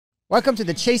Welcome to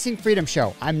the Chasing Freedom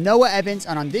Show. I'm Noah Evans,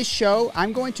 and on this show,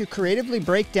 I'm going to creatively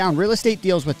break down real estate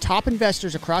deals with top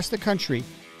investors across the country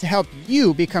to help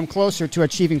you become closer to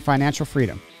achieving financial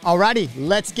freedom. Alrighty,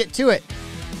 let's get to it.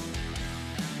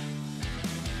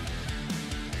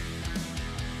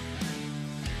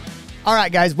 All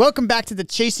right, guys, welcome back to the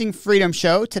Chasing Freedom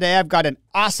Show. Today, I've got an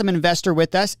awesome investor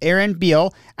with us, Aaron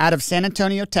Bihl, out of San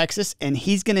Antonio, Texas, and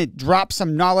he's going to drop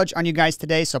some knowledge on you guys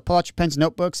today. So pull out your pens,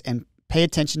 notebooks, and pay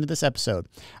attention to this episode.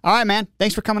 All right, man.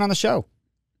 Thanks for coming on the show.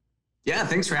 Yeah,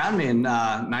 thanks for having me, and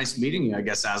nice meeting you, I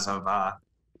guess, as of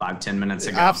 5-10 minutes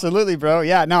ago. Absolutely, bro.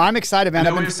 Yeah, no, I'm excited, man.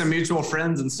 I know we have some mutual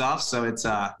friends and stuff, so it's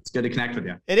good to connect with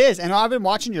you. It is, and I've been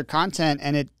watching your content,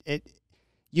 and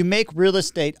you make real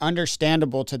estate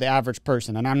understandable to the average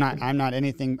person, and I'm not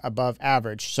anything above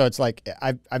average. So it's like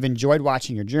I've enjoyed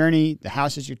watching your journey, the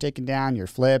houses you're taking down, your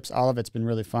flips, all of it's been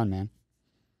really fun, man.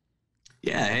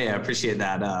 Yeah, hey, I appreciate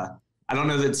that. I don't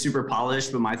know that it's super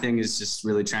polished, but my thing is just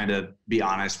really trying to be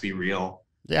honest, be real.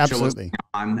 Yeah, absolutely.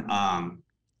 And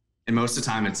most of the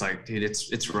time it's like, dude,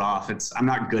 it's rough. I'm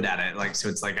not good at it. So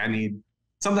it's like, I need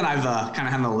something I've kind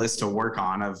of had on the list to work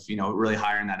on of, really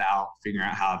hiring that out, figuring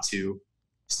out how to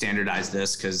standardize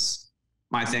this. Cause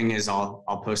my thing is I'll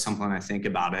post something and I think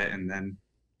about it. And then,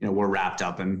 we're wrapped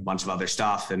up in a bunch of other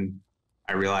stuff. And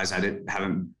I realized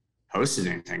haven't posted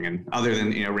anything, and other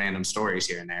than random stories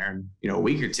here and there, and a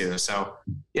week or two. So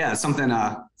yeah, it's something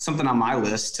on my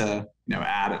list to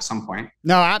add at some point.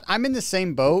 No, I'm in the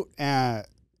same boat, and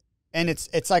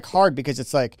it's like hard because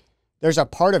it's like there's a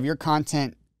part of your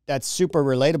content that's super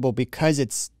relatable because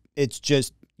it's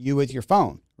just you with your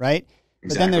phone, right? Exactly.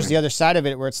 But then there's the other side of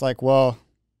it where it's like, well,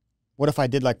 what if I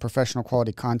did like professional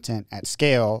quality content at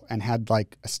scale and had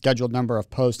like a scheduled number of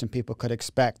posts and people could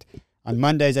expect. On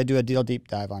Mondays, I do a deal deep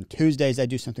dive. On Tuesdays, I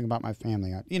do something about my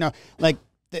family.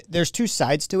 There's two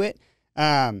sides to it.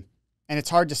 And it's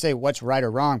hard to say what's right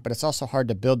or wrong, but it's also hard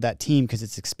to build that team because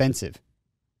it's expensive.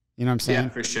 You know what I'm saying? Yeah,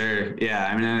 for sure. Yeah.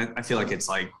 I mean, I feel like it's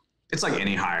like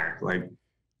any hire. Like,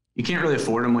 you can't really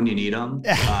afford them when you need them.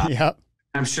 Yep.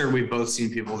 I'm sure we've both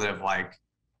seen people that have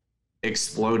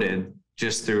exploded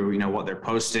just through, what they're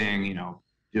posting,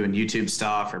 doing YouTube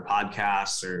stuff or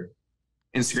podcasts or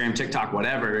Instagram, TikTok,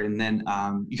 whatever. And then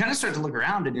you kind of start to look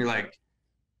around and you're like,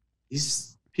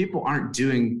 these people aren't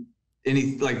doing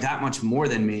any that much more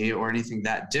than me or anything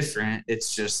that different.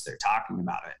 It's just they're talking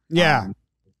about it. Yeah.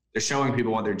 They're showing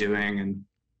people what they're doing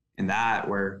and that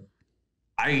where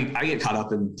I get caught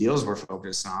up in deals we're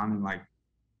focused on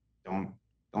and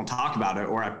don't talk about it,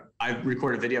 or I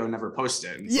record a video and never post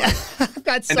it. Yeah, I've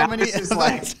got so many.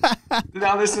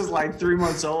 Now this is 3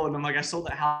 months old, and I'm like, I sold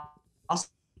that house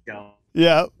ago.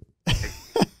 Yeah.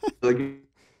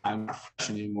 I'm not fresh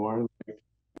anymore.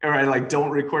 Or I don't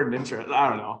record an intro. I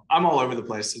don't know. I'm all over the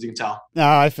place, as you can tell. No,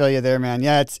 I feel you there, man.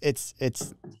 Yeah,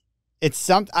 it's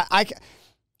something.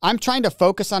 I'm trying to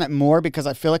focus on it more because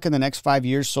I feel like in the next 5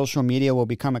 years, social media will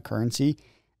become a currency.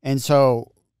 And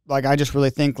so I just really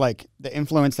think the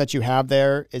influence that you have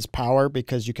there is power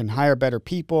because you can hire better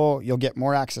people. You'll get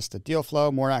more access to deal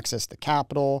flow, more access to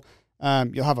capital.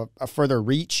 You'll have a further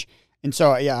reach. And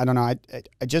so, yeah, I don't know.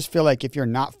 I just feel like if you're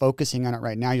not focusing on it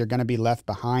right now, you're going to be left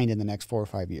behind in the next 4 or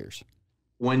 5 years.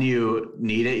 When you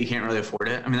need it, you can't really afford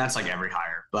it. I mean, that's every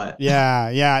hire, but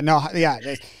yeah.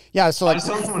 So I was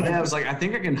telling someone today, I was like, I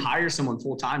think I can hire someone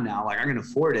full time now. I can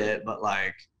afford it, but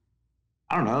I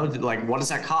don't know. What does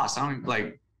that cost? I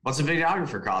don't what's a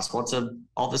videographer cost?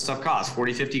 All this stuff cost?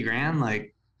 40, 50 grand?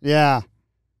 Yeah.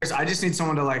 I just need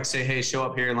someone to say, hey, show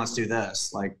up here and let's do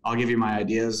this. I'll give you my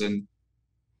ideas and,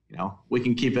 we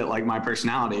can keep it my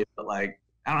personality, but I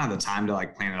don't have the time to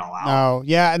plan it all out. No,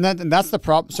 yeah, and that's the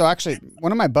problem. So actually,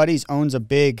 one of my buddies owns a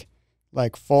big,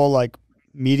 full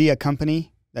media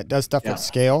company that does stuff at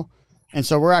scale, and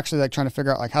so we're actually trying to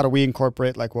figure out how do we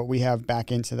incorporate what we have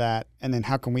back into that, and then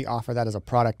how can we offer that as a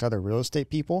product to other real estate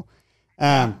people?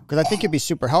 Because I think it'd be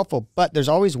super helpful. But there's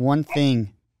always one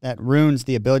thing that ruins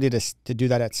the ability to do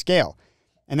that at scale,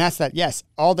 and that's that. Yes,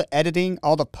 all the editing,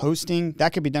 all the posting,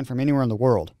 that could be done from anywhere in the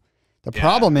world. The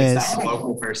problem is that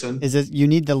local person. Is that you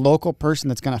need the local person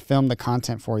that's going to film the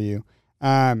content for you.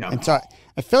 And so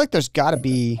I feel like there's got to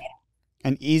be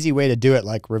an easy way to do it,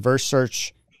 reverse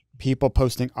search people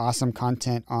posting awesome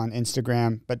content on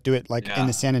Instagram, but do it in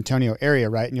the San Antonio area,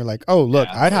 right? And you're like, oh, look,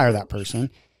 I'd hire that person.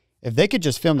 If they could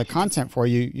just film the content for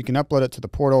you, you can upload it to the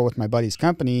portal with my buddy's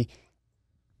company.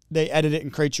 They edit it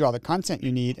and create you all the content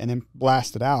you need and then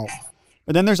blast it out.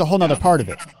 But then there's a whole nother part of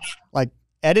it.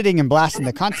 Editing and blasting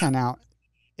the content out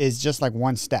is just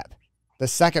one step. the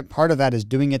second part of that is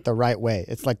doing it the right way.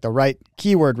 It's like the right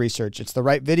keyword research. It's the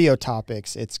right video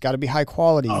topics. It's got to be high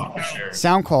quality. Oh, for sure.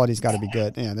 Sound quality's got to be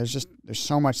good. Yeah, there's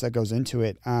so much that goes into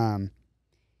it. Like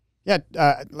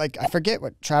I forget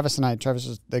what Travis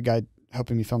is the guy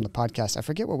helping me film the podcast. I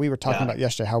forget what we were talking about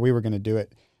yesterday, how we were going to do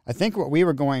it. I think what we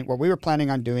were planning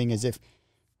on doing is if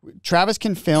Travis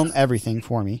can film everything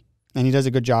for me and he does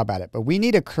a good job at it, but we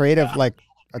need a creative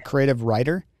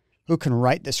writer who can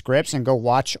write the scripts and go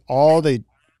watch all the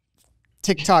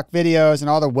TikTok videos and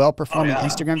all the well-performing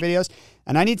Instagram videos.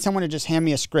 And I need someone to just hand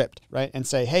me a script, right? And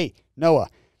say, hey, Noah,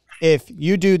 if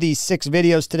you do these 6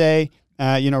 videos today,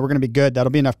 we're going to be good.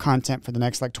 That'll be enough content for the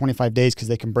next 25 days because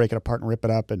they can break it apart and rip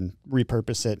it up and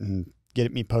repurpose it and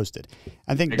get me posted.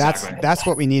 I think that's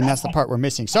what we need, and that's the part we're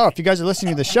missing. So if you guys are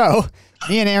listening to the show,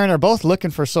 me and Aaron are both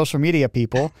looking for social media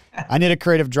people. I need a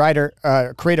creative writer.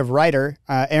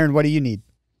 Aaron, what do you need?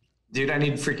 Dude, I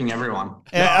need freaking everyone.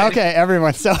 Yeah, okay,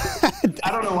 everyone. So I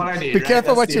don't know what I need. Be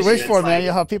careful what you wish for, man.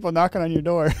 You'll have people knocking on your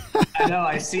door. I know.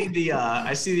 I see the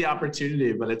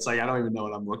opportunity, but it's like I don't even know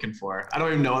what I'm looking for. I don't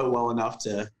even know it well enough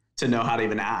to know how to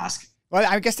even ask. Well,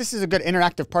 I guess this is a good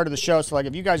interactive part of the show. So,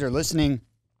 if you guys are listening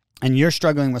and you're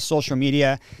struggling with social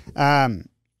media,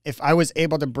 if I was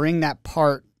able to bring that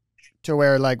part to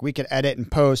where we could edit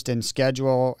and post and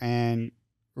schedule and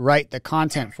write the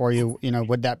content for you,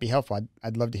 would that be helpful?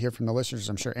 I'd love to hear from the listeners.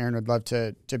 I'm sure Aaron would love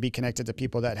to be connected to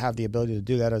people that have the ability to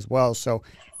do that as well. So,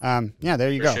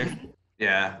 there you go. Sure.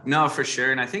 Yeah, no, for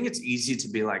sure. And I think it's easy to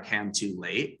be hey, I'm too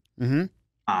late.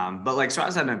 Mm-hmm. But so I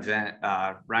was at an event,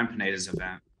 Ryan Pineda's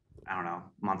event, I don't know,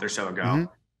 a month or so ago. Mm-hmm.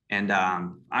 And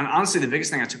honestly, the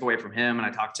biggest thing I took away from him, and I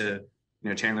talked to,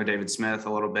 Chandler David Smith a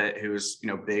little bit, who's,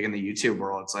 big in the YouTube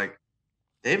world. It's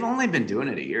they've only been doing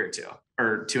it a year or two,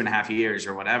 or 2.5 years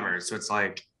or whatever. So it's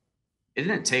it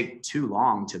didn't take too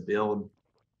long to build,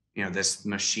 this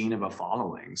machine of a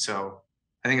following. So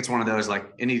I think it's one of those,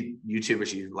 any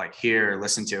YouTubers you hear or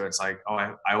listen to, it's oh,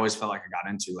 I always felt like I got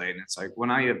in too late. And it's well,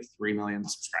 now you have 3 million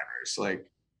subscribers.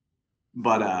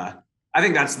 But I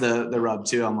think that's the rub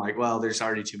too. I'm well, there's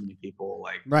already too many people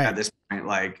right at this point,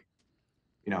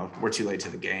 we're too late to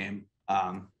the game.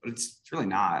 But it's really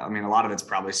not. I mean, a lot of it's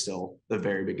probably still the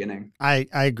very beginning. I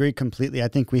agree completely. I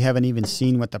think we haven't even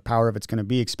seen what the power of it's going to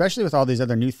be, especially with all these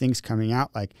other new things coming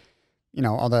out,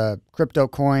 all the crypto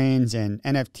coins and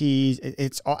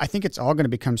NFTs. I think it's all going to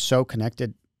become so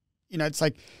connected. It's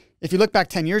if you look back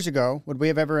 10 years ago, would we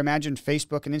have ever imagined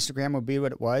Facebook and Instagram would be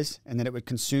what it was, and that it would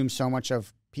consume so much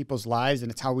of people's lives,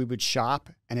 and it's how we would shop,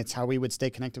 and it's how we would stay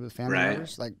connected with family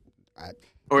members?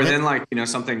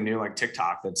 Something new like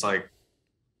TikTok that's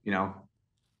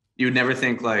you would never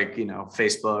think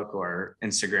Facebook or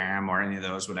Instagram or any of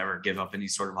those would ever give up any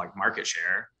sort of market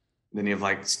share. Then you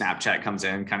have Snapchat comes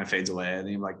in, kind of fades away. And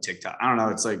then you have TikTok. I don't know.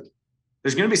 It's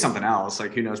there's going to be something else.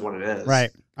 Who knows what it is? Right.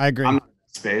 I agree. I'm not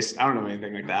in space. I don't know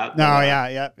anything like that. No,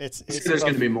 yeah. It's there's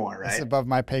going to be more, right? It's above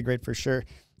my pay grade for sure.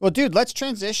 Well, dude, let's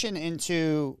transition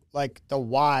into the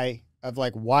why of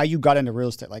why you got into real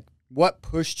estate. What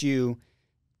pushed you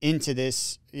into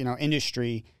this,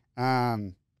 industry?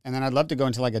 And then I'd love to go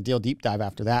into a deal deep dive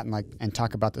after that and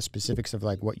talk about the specifics of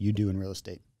what you do in real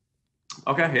estate.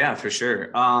 Okay. Yeah, for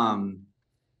sure. I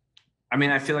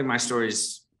mean, I feel my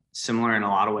story's similar in a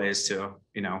lot of ways to,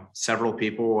 several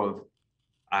people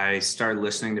I started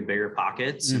listening to Bigger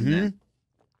Pockets, mm-hmm. and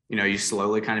then, you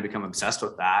slowly kind of become obsessed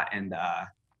with that. And,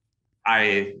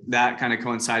 that kind of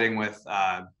coinciding with,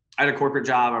 I had a corporate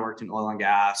job. I worked in oil and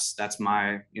gas. That's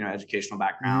my, educational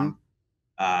background.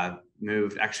 Mm-hmm.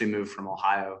 Moved from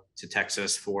Ohio to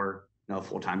Texas for a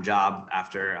full-time job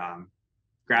after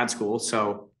grad school.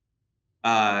 So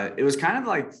it was kind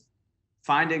of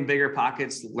finding Bigger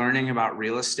Pockets, learning about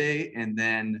real estate, and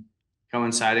then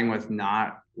coinciding with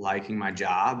not liking my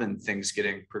job and things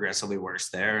getting progressively worse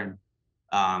there. And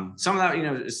some of that,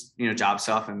 is, job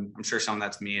stuff. And I'm sure some of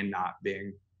that's me and not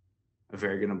being a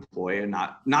very good employee and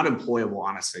not employable,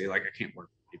 honestly. I can't work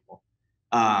with people.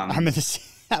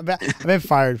 I've been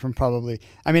fired from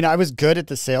I was good at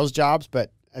the sales jobs,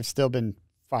 but I've still been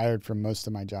fired from most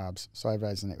of my jobs. So I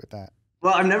resonate with that.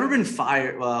 Well, I've never been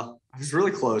fired. Well, I was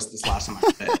really close this last time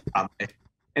I did, probably.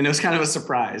 And it was kind of a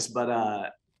surprise, but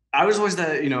I was always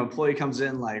the, employee comes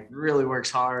in, really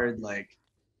works hard,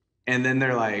 and then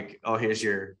they're oh, here's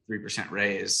your 3%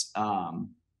 raise.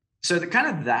 So the kind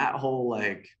of that whole,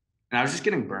 and I was just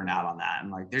getting burnt out on that.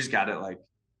 And there's got it,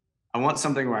 I want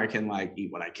something where I can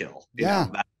eat what I kill. That's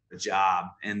the job.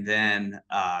 And then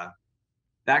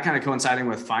that kind of coinciding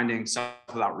with finding stuff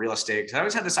about real estate. Cause I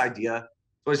always had this idea.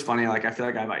 It's always funny. I feel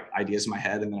I have ideas in my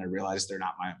head, and then I realize they're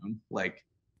not my own.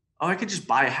 Oh, I could just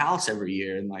buy a house every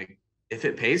year and if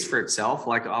it pays for itself,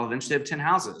 like I'll eventually have 10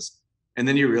 houses. And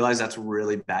then you realize that's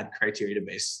really bad criteria to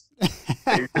base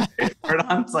it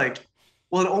on. It's like,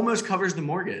 well, it almost covers the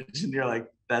mortgage. And you're like,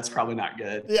 that's probably not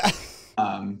good. Yeah.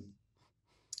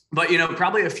 But, you know,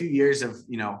 probably a few years of,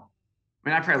 you know, I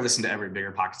mean, I probably listened to every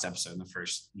Bigger Pockets episode in the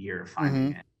first year of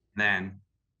finding it. And then,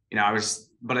 you know,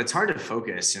 but it's hard to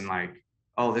focus and like,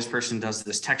 oh, this person does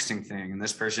this texting thing and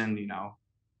this person, you know,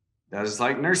 does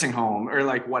like nursing home or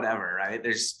like whatever, right?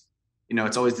 There's, you know,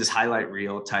 it's always this highlight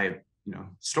reel type, you know,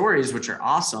 stories, which are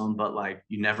awesome, but like,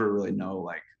 you never really know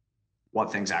like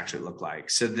what things actually look like.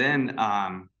 So then,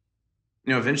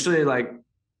 you know, eventually like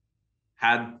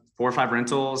had 4 or 5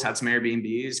 rentals, had some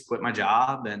Airbnbs, quit my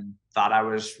job and thought I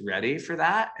was ready for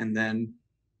that. And then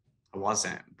I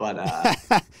wasn't, but,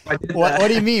 What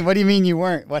do you mean? What do you mean you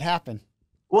weren't? What happened?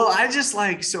 Well, I just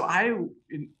like, so I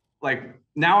like,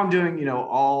 now I'm doing, you know,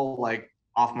 all like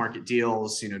off market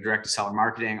deals, you know, direct to seller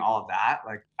marketing, all of that.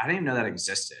 Like, I didn't even know that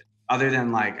existed other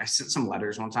than like, I sent some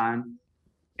letters one time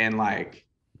and like,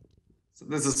 so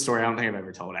this is a story I don't think I've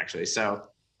ever told actually. So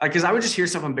like, cause I would just hear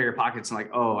stuff on Bigger Pockets and like,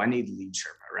 oh, I need lead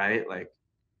Sherpa, right? Like,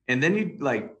 and then you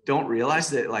like, don't realize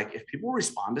that like, if people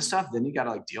respond to stuff, then you got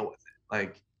to like deal with it.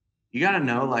 Like, you got to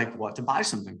know like what to buy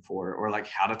something for, or like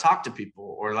how to talk to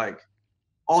people, or like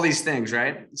all these things.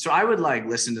 Right. So I would like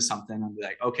listen to something and be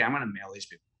like, okay, I'm going to mail these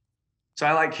people. So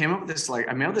I like came up with this, like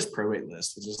I mailed this probate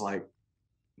list, which is like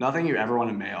nothing you ever want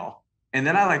to mail. And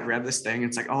then I like read this thing.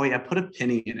 It's like, oh yeah, put a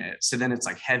penny in it. So then it's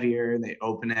like heavier and they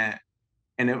open it.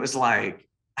 And it was like,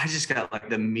 I just got like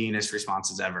the meanest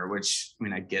responses ever, which I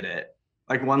mean, I get it.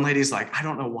 Like one lady's like, I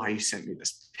don't know why you sent me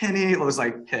this penny. I was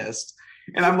like pissed.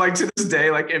 And I'm like to this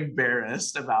day, like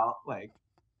embarrassed about like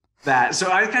that.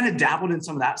 So I kind of dabbled in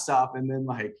some of that stuff. And then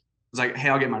like, was like, hey,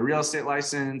 I'll get my real estate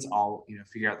license. I'll, you know,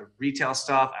 figure out the retail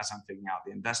stuff as I'm figuring out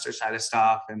the investor side of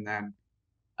stuff. And then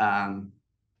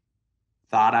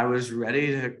thought I was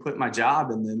ready to quit my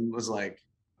job, and then was like,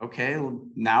 okay, well,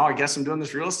 now I guess I'm doing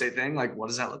this real estate thing. Like, what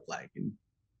does that look like? And,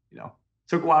 you know,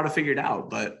 took a while to figure it out,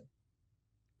 but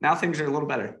now things are a little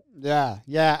better. Yeah.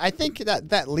 Yeah. I think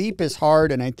that leap is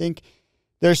hard. And I think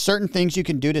there's certain things you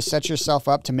can do to set yourself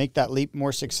up to make that leap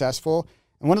more successful.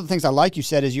 And one of the things I like you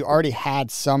said is you already had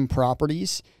some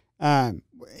properties.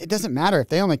 It doesn't matter if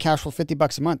they only cash flow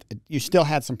 $50 a month. You still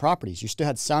had some properties. You still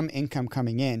had some income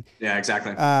coming in. Yeah,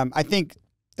 exactly. I think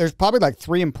there's probably like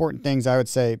 3 important things I would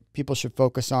say people should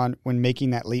focus on when making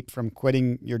that leap from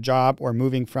quitting your job or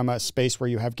moving from a space where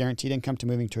you have guaranteed income to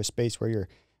moving to a space where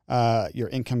your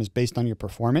income is based on your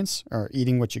performance or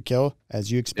eating what you kill,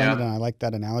 as you explained it. And I like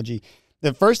that analogy.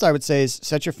 The first I would say is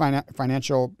set your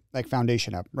financial like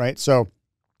foundation up, right? So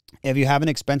if you have an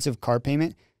expensive car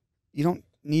payment, you don't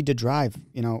need to drive,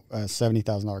 you know, a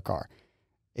 $70,000 car,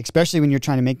 especially when you're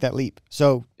trying to make that leap.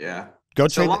 So yeah, go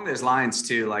so along those lines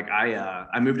too. Like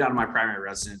I moved out of my primary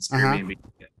residence, Airbnb,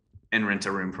 and rent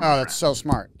a room from. Oh, that's so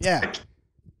smart. Yeah. Like,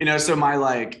 you know, so my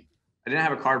like, I didn't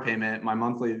have a car payment. My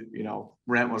monthly, you know,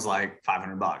 rent was like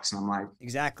 $500, and I'm like,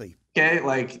 exactly. Okay,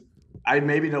 like I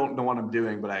maybe don't know what I'm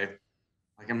doing, but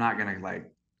I'm not gonna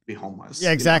like be homeless.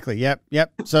 Yeah, exactly. You know?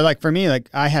 Yep. So like for me, like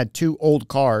I had 2 old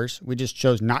cars. We just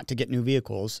chose not to get new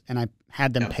vehicles, and I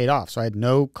had them paid off. So I had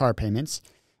no car payments.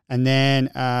 And then,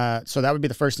 so that would be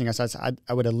the first thing I said.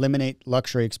 I would eliminate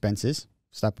luxury expenses.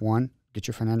 Step 1, get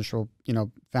your financial, you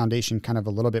know, foundation kind of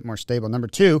a little bit more stable. Number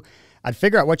 2, I'd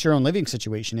figure out what your own living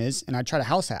situation is, and I'd try to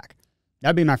house hack.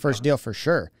 That'd be my first deal for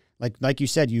sure. Like you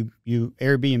said, you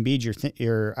Airbnb'd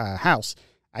your house.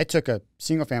 I took a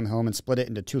single family home and split it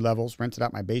into 2 levels, rented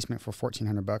out my basement for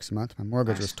 $1,400 a month. My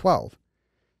mortgage was $1,200.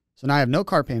 So now I have no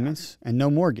car payments and no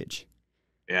mortgage.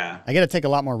 Yeah. I got to take a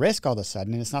lot more risk all of a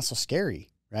sudden, and it's not so scary,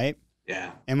 right?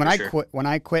 Yeah. And when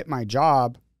I quit my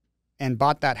job and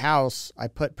bought that house, I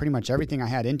put pretty much everything I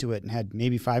had into it and had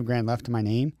maybe $5,000 left to my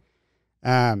name.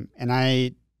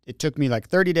 It took me like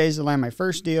 30 days to land my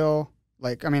first deal.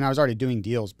 Like, I mean, I was already doing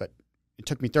deals, but it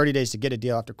took me 30 days to get a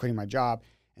deal after quitting my job.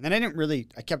 And then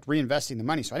I kept reinvesting the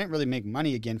money. So I didn't really make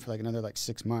money again for like another like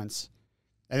 6 months.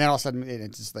 And then all of a sudden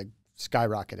it just like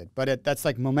skyrocketed. But that's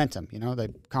like momentum, you know,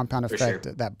 the compound effect.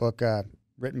 Sure. That book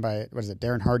written by,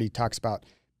 Darren Hardy talks about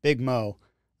Big Mo.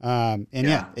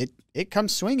 It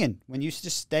comes swinging when you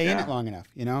just stay in it long enough,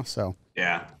 you know? So.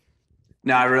 Yeah.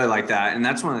 No, I really like that. And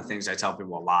that's one of the things I tell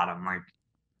people a lot. I'm like,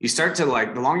 you start to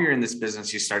like, the longer you're in this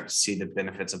business, you start to see the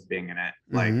benefits of being in it.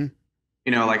 Like,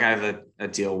 you know, like I have a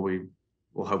deal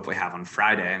we'll hopefully have on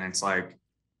Friday. And it's like,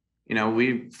 you know,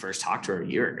 we first talked to her a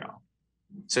year ago.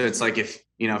 So it's like, if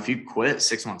you quit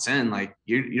 6 months in, like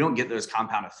you don't get those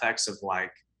compound effects of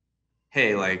like,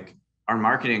 hey, like our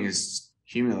marketing is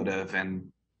cumulative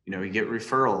and, you get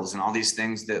referrals and all these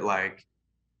things that like,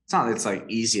 it's not that it's like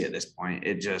easy at this point.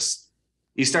 It just,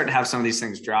 you start to have some of these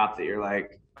things drop that you're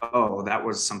like, oh, that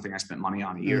was something I spent money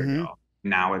on a year Mm-hmm. ago.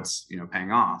 Now it's,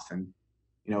 paying off. And,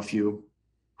 if you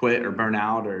quit or burn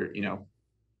out or,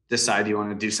 decide you want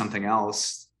to do something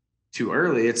else too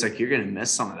early, it's like, you're going to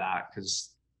miss some of that.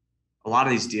 Cause a lot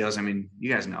of these deals, I mean, you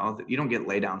guys know that you don't get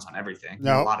laydowns on everything.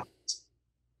 No. A lot of,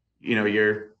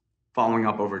 you're following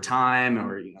up over time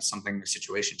or, something, the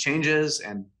situation changes.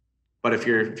 But if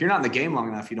you're not in the game long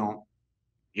enough, you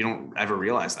don't ever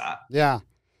realize that. Yeah.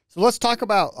 So let's talk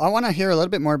about, I want to hear a little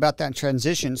bit more about that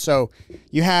transition. So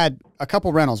you had a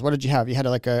couple rentals. What did you have? You had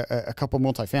like a couple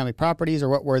multifamily properties, or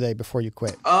what were they before you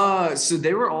quit? So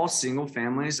they were all single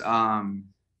families.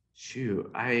 Shoot,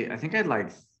 I think I had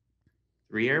like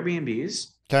 3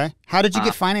 Airbnbs. Okay. How did you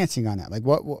get financing on that? Like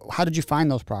how did you find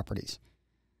those properties?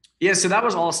 Yeah. So that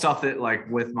was all stuff that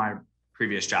like with my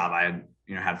previous job, I had,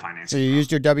 had financing. So you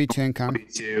used your W-2 income.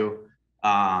 W-2,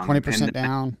 20%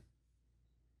 down.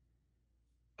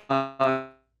 And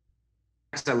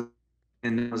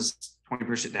it was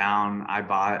 20% down. I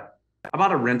bought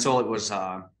a rental. It was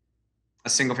a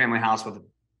single family house with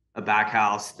a back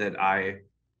house that I,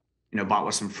 bought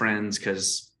with some friends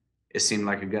because it seemed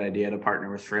like a good idea to partner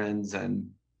with friends. And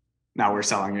now we're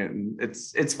selling it, and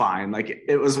it's fine. Like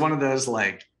it was one of those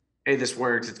like, hey, this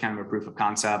works. It's kind of a proof of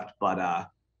concept, but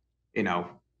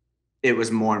it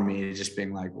was more me just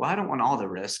being like, well, I don't want all the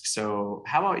risk. So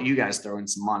how about you guys throw in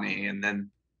some money? And then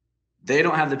they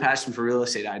don't have the passion for real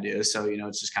estate I do. So,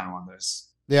 it's just kind of one of those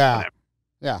kind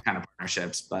of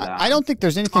partnerships. But I don't think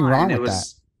there's anything wrong with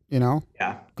that.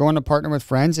 Yeah. Going to partner with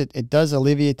friends, it does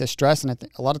alleviate the stress. And I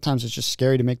think a lot of times it's just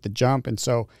scary to make the jump. And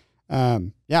so, I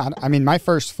mean, my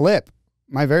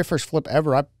very first flip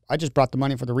ever, I just brought the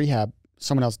money for the rehab.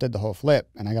 Someone else did the whole flip,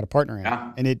 and I got a partner in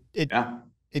it. And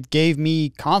it gave me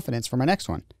confidence for my next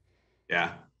one.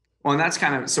 Yeah. Well, and that's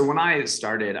kind of, so when I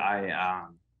started,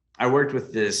 I worked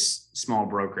with this small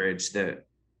brokerage that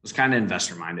was kind of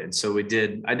investor minded. So I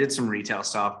did some retail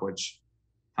stuff, which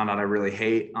found out I really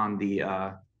hate on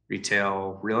the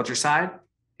retail realtor side.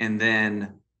 And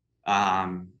then,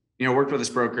 worked with this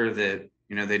broker that,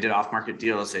 they did off market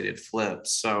deals, they did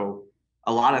flips. So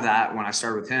a lot of that, when I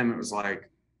started with him, it was like,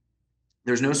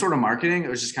 there's no sort of marketing. It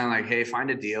was just kind of like, hey, find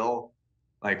a deal.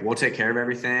 Like, we'll take care of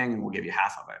everything and we'll give you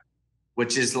half of it,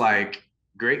 which is like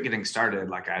great getting started.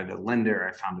 Like I had a lender,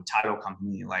 I found a title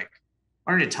company, like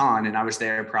learned a ton. And I was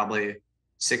there probably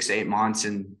 6 to 8 months.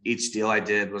 And each deal I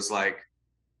did was like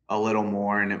a little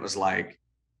more. And it was like,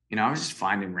 I was just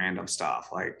finding random stuff,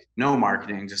 like no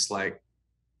marketing, just like,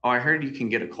 oh, I heard you can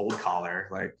get a cold caller,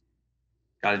 like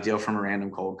got a deal from a random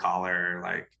cold caller,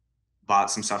 like bought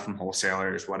some stuff from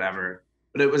wholesalers, whatever.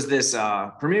 But it was this,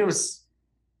 for me, it was,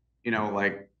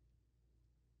 like,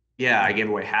 yeah, I gave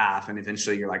away half, and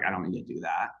eventually you're like, I don't need to do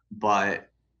that. But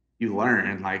you learn,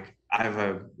 and like, I have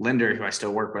a lender who I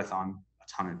still work with on a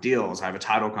ton of deals. I have a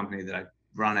title company that I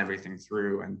run everything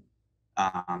through, and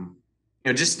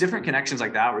just different connections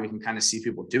like that, where you can kind of see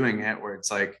people doing it, where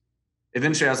it's like,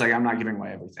 eventually I was like, I'm not giving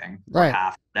away everything, right,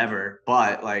 half, whatever.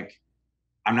 But like,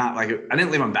 I'm not like, I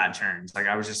didn't leave on bad terms. Like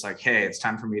I was just like, hey, it's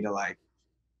time for me to like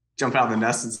jump out of the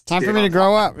nest. And time for me to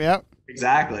grow up. Yep.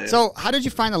 Exactly. So how did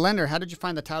you find the lender? How did you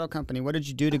find the title company? What did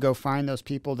you do to go find those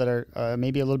people that are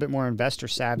maybe a little bit more investor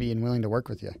savvy and willing to work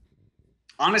with you?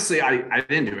 Honestly, I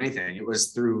didn't do anything. It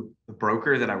was through the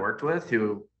broker that I worked with,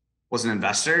 who was an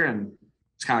investor, and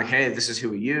it's kind of like, hey, this is who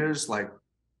we use. Like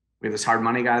we have this hard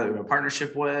money guy that we have a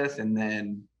partnership with. And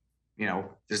then,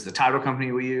 this is the title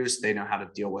company we use. They know how to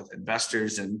deal with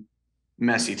investors and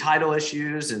messy title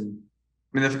issues. And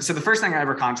I mean, so the first thing I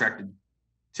ever contracted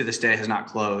to this day has not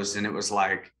closed. And it was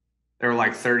like, there were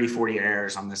like 30, 40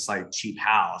 errors on this like cheap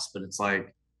house, but it's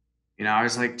like, I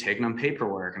was like taking them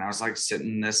paperwork, and I was like sitting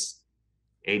in this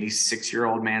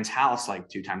 86-year-old man's house like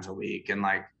 2 times a week, and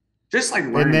like, just like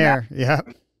learning there. Yeah.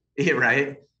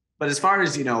 Right. But as far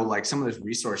as, like some of those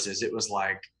resources, it was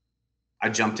like, I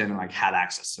jumped in and like had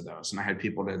access to those. And I had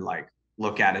people to like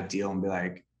look at a deal and be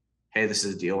like, hey, this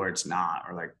is a deal, or it's not,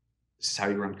 or like, this is how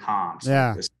you run comps.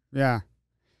 Yeah. Like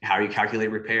how you calculate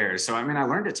repairs. So, I mean, I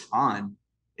learned a ton.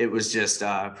 It was just,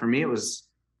 for me, it was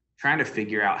trying to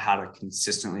figure out how to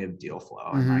consistently have deal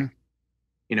flow. Mm-hmm.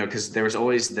 And like, cause there was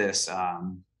always this,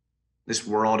 this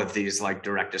world of these like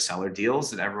direct to seller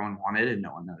deals that everyone wanted, and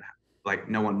no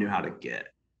one knew how to get.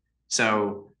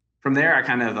 So from there, I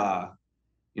kind of,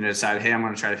 decided, hey, I'm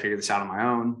going to try to figure this out on my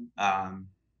own,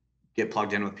 get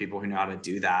plugged in with people who know how to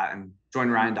do that, and join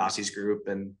Ryan Dossey's group.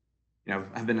 And,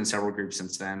 I've been in several groups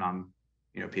since then on,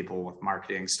 people with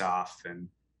marketing stuff and,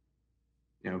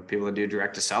 people that do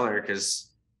direct to seller.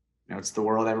 Cause you know, it's the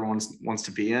world everyone wants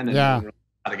to be in, and Yeah. no one really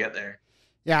knows how to get there.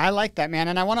 Yeah, I like that, man.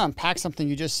 And I want to unpack something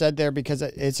you just said there because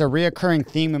it's a reoccurring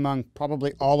theme among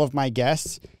probably all of my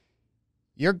guests.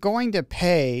 You're going to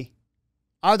pay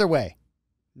either way.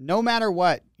 No matter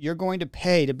what, you're going to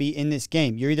pay to be in this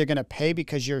game. You're either going to pay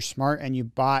because you're smart and you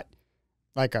bought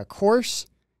like a course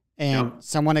and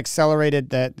someone accelerated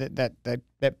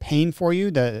that pain for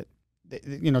you,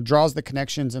 you know, draws the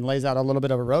connections and lays out a little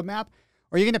bit of a roadmap.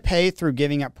 Or you're going to pay through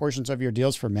giving up portions of your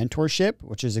deals for mentorship,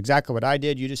 which is exactly what I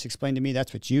did. You just explained to me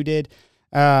that's what you did.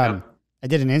 I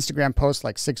did an Instagram post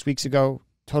like 6 weeks ago,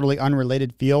 totally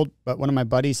unrelated field, but one of my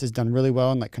buddies has done really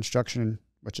well in like construction,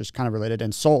 which is kind of related,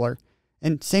 and solar.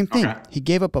 And same thing. Okay. He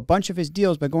gave up a bunch of his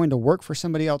deals by going to work for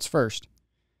somebody else first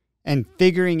and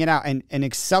figuring it out and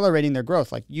accelerating their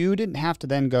growth. Like you didn't have to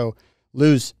then go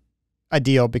lose a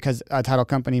deal because a title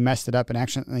company messed it up and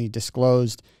accidentally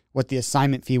disclosed what the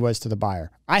assignment fee was to the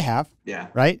buyer. I have. Yeah.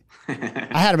 Right?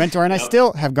 I had a mentor and I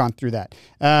still have gone through that.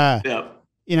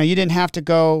 You know, you didn't have to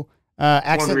go one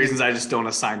of the reasons I just don't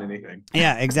assign anything.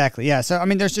 Yeah, exactly. Yeah. So, I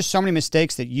mean, there's just so many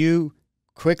mistakes that you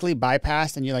quickly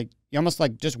bypassed and you almost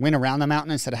like just went around the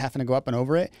mountain instead of having to go up and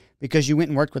over it because you went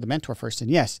and worked with a mentor first.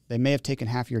 And yes, they may have taken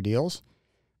half your deals,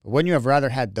 but wouldn't you have rather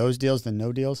had those deals than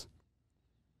no deals?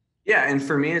 Yeah. And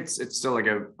for me, it's still like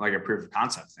a proof of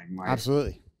concept thing. Like,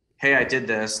 absolutely. Hey, I did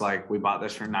this. Like we bought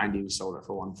this for 90, we sold it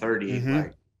for 130.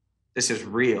 Like this is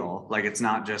real. Like, it's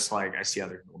not just like, I see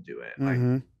other people do it. Like,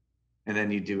 and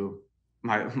then you do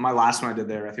my last one I did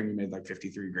there, I think we made like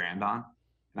 53 grand on.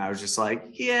 And I was just like,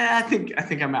 yeah, I think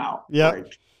I'm out. Yeah.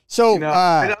 Like, so, you know,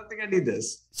 I don't think I need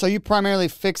this. So you primarily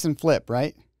fix and flip,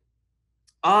 right?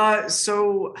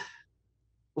 So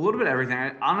a little bit of everything.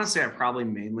 Honestly, I probably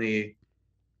mainly,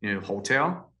 you know,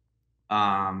 wholesale.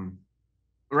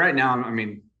 Right now, I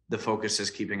mean, the focus is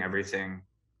keeping everything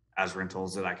as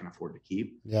rentals that I can afford to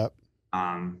keep. Yep.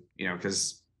 You know,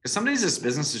 because some days this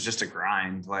business is just a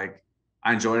grind. Like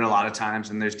I enjoy it a lot of times.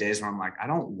 And there's days where I'm like, I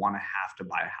don't want to have to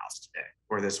buy a house today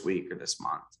or this week or this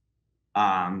month.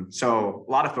 So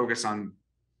a lot of focus on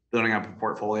building up a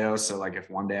portfolio. So like if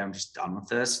one day I'm just done with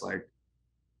this, like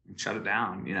shut it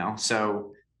down, you know?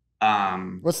 So,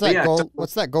 what's that goal?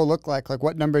 What's that goal look like? Like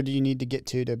what number do you need to get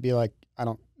to be like, I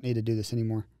don't need to do this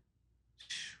anymore?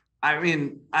 I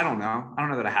mean, I don't know. I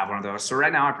don't know that I have one of those. So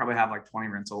right now I probably have like 20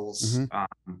 rentals.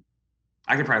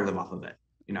 I could probably live off of it,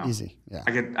 you know, easy. Yeah.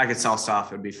 I could sell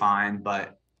stuff. It'd be fine.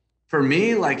 But for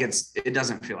me, like it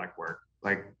doesn't feel like work.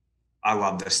 Like I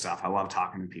love this stuff. I love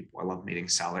talking to people. I love meeting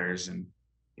sellers and,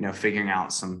 you know, figuring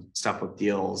out some stuff with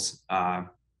deals. And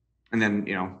then,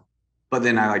 you know, but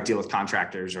then I like deal with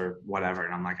contractors or whatever.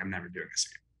 And I'm like, I'm never doing this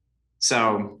again.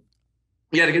 So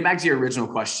yeah, to get back to your original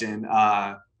question,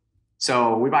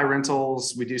 so we buy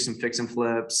rentals, we do some fix and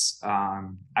flips.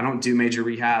 I don't do major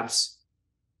rehabs.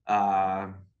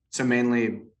 So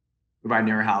mainly we buy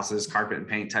newer houses, carpet and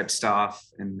paint type stuff.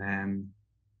 And then,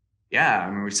 yeah,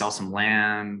 I mean, we sell some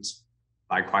land,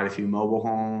 buy quite a few mobile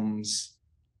homes.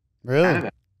 Really? Kind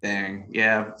of everything.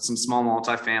 Yeah. Some small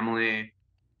multifamily,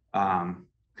 kind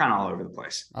of all over the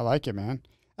place. I like it, man.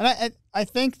 And I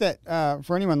think that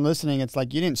for anyone listening, it's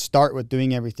like you didn't start with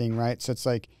doing everything, right? So it's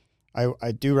like,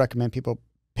 I do recommend people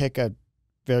pick a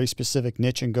very specific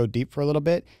niche and go deep for a little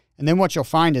bit. And then what you'll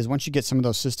find is once you get some of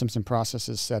those systems and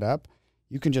processes set up,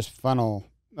 you can just funnel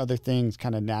other things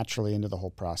kind of naturally into the whole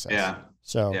process. Yeah.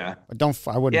 So yeah.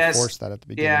 I wouldn't force that at the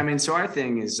beginning. Yeah. I mean, so our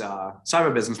thing is, so I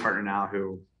have a business partner now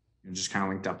who just kind of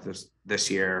linked up this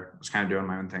year. I was kind of doing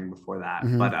my own thing before that.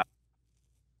 But I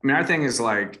mean, our thing is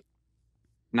like,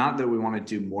 not that we want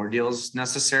to do more deals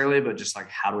necessarily, but just like,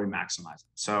 how do we maximize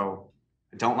it? So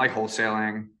I don't like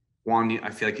wholesaling. One, I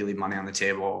feel like you leave money on the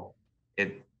table.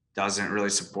 It doesn't really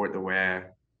support the way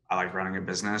I like running a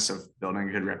business of building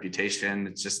a good reputation.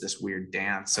 It's just this weird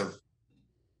dance of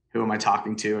who am I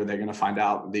talking to? Are they going to find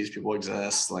out that these people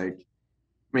exist? Like,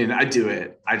 I mean, I do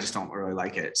it. I just don't really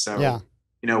like it. So,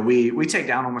 you know, we take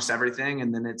down almost everything.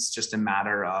 And then it's just a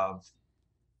matter of,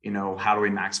 you know, how do we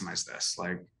maximize this?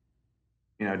 Like,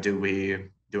 you know, do we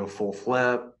do a full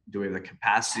flip? Do we have the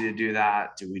capacity to do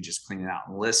that? Do we just clean it out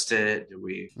and list it? Do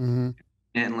we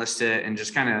enlist it and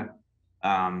just kind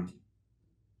of,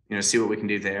 you know, see what we can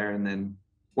do there. And then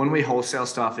when we wholesale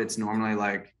stuff, it's normally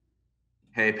like,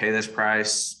 hey, pay this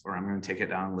price, or I'm going to take it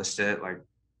down and list it. Like,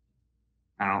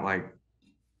 I don't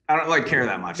like care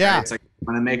that much. Yeah. Right? It's like, I'm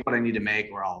going to make what I need to make,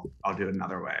 or I'll do it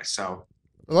another way. So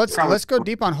let's go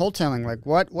deep on wholetailing. Like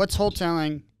what's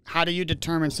wholetailing? How do you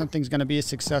determine something's going to be a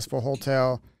successful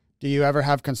wholesale? Do you ever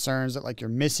have concerns that like you're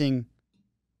missing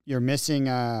you're missing,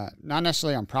 not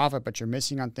necessarily on profit, but you're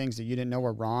missing on things that you didn't know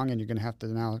were wrong, and you're going to have to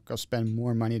now go spend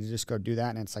more money to just go do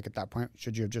that. And it's like, at that point,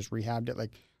 should you have just rehabbed it?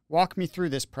 Like, walk me through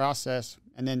this process,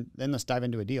 and then let's dive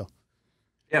into a deal.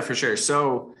 Yeah, for sure.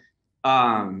 So,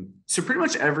 so pretty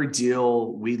much every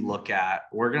deal we look at,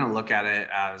 we're going to look at it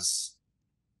as,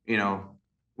 we're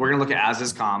going to look at as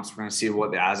is comps. We're going to see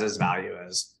what the as is value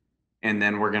is. And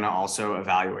then we're going to also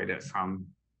evaluate it from,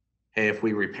 hey, if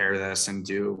we repair this and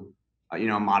do, a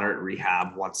moderate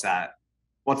rehab, what's that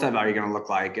value going to look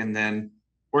like? And then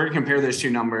we're going to compare those two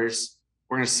numbers.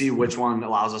 We're going to see which one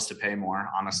allows us to pay more,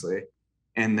 honestly.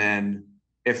 And then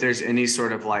if there's any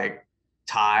sort of like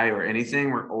tie or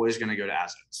anything, we're always going to go to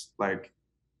assets. Like,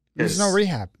 there's no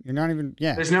rehab. You're not even,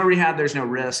 there's no rehab. There's no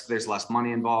risk. There's less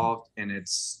money involved. And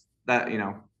it's that,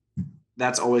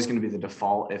 that's always going to be the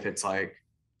default. If it's like,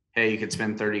 hey, you could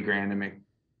spend 30 grand and make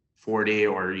 40,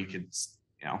 or you could,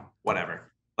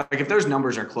 whatever. Like if those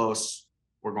numbers are close,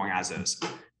 we're going as is.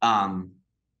 And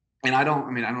I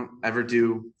don't ever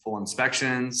do full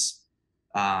inspections.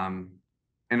 And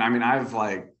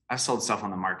I've sold stuff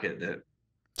on the market that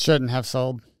shouldn't have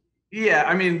sold.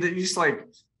 Yeah. Just like,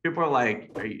 people are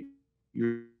like, are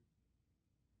you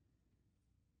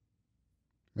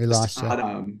we lost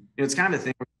you. It's kind of a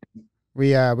thing.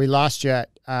 We lost you at,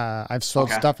 I've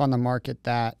sold stuff on the market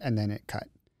that, and then it cut.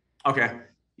 Okay.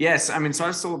 Yes. So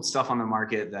I've sold stuff on the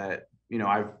market that,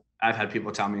 I've had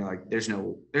people tell me like, there's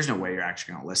no way you're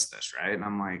actually going to list this. Right. And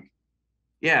I'm like,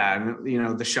 yeah.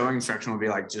 And the showing instruction would be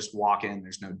like, just walk in,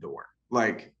 there's no door,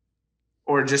 like,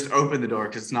 or just open the door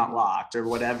because it's not locked or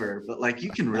whatever. But like, you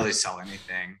can really sell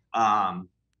anything.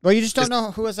 Well, you just don't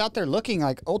know who is out there looking.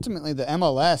 Like, ultimately, the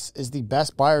MLS is the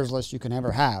best buyers list you can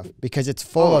ever have, because it's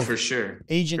full of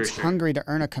agents hungry to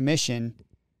earn a commission,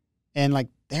 and like,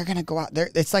 they're gonna go out there.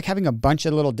 It's like having a bunch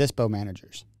of little dispo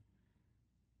managers.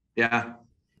 Yeah,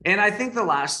 and I think the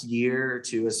last year or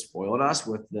two has spoiled us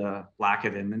with the lack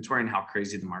of inventory and how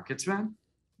crazy the market's been.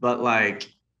 But like,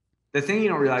 the thing you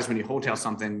don't realize when you wholesale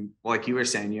something, like you were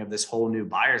saying, you have this whole new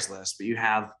buyers list, but you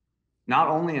have not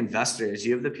only investors,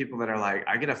 you have the people that are like,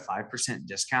 I get a 5%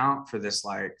 discount for this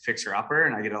like fixer upper,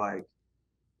 and I get to like,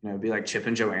 be like Chip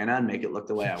and Joanna and make it look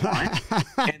the way I want.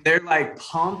 And they're like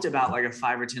pumped about like a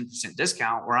 5 or 10%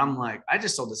 discount, where I'm like, I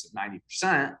just sold this at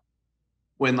 90%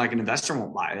 when like an investor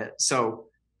won't buy it. So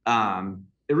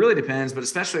it really depends, but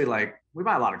especially like, we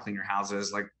buy a lot of cleaner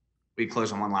houses. Like, we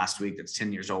closed on one last week that's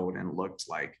 10 years old, and it looked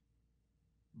like,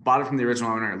 bought it from the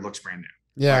original owner. It looks brand new.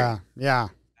 Yeah. Like, yeah.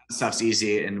 Stuff's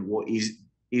easy and will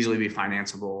easily be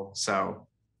financeable. So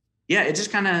yeah, it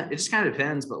just kind of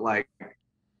depends. But like,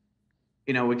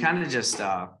 we kind of just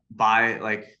buy,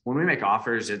 like, when we make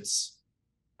offers, it's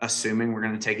assuming we're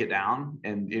going to take it down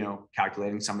and,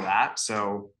 calculating some of that.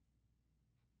 So,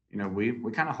 we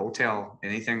kind of wholesale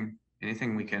anything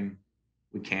we can,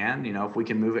 if we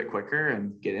can move it quicker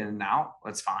and get in and out,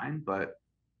 that's fine. But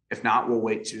if not, we'll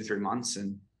wait 2 to 3 months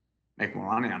and make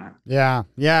more money on it. Yeah.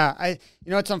 Yeah.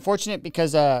 It's unfortunate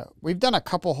because we've done a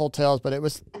couple wholesales, but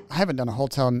I haven't done a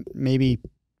wholesale in maybe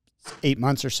 8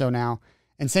 months or so now.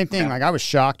 And same thing, like, I was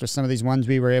shocked with some of these ones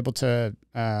we were able to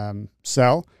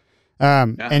sell.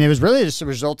 And it was really just a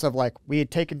result of like, we had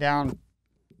taken down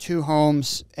 2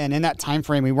 homes, and in that time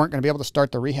frame, we weren't going to be able to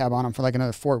start the rehab on them for like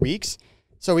another 4 weeks.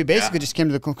 So we basically just came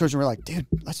to the conclusion, we're like, dude,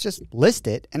 let's just list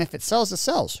it. And if it sells, it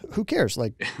sells. Who cares?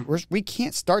 Like, we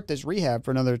can't start this rehab for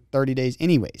another 30 days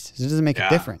anyways. So it doesn't make a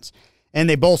difference. And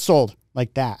they both sold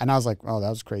like that. And I was like, oh, that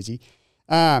was crazy.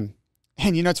 And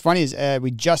what's funny is we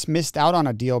just missed out on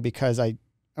a deal because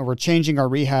we're changing our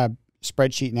rehab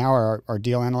spreadsheet now, our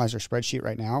deal analyzer spreadsheet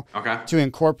right now, to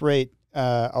incorporate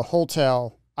a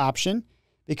wholesale option,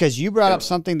 because you brought up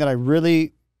something that I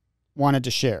really wanted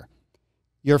to share.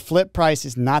 Your flip price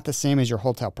is not the same as your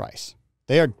wholesale price.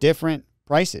 They are different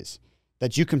prices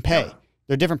that you can pay.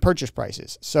 They're different purchase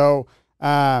prices. So,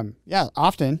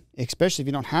 often, especially if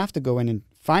you don't have to go in and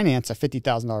finance a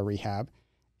 $50,000 rehab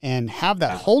and have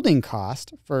that holding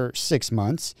cost for 6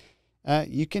 months,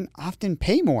 you can often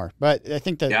pay more. But I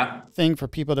think the thing for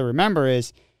people to remember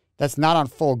is that's not on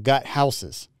full gut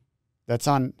houses. That's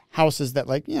on houses that,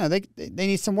 like, they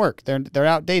need some work. They're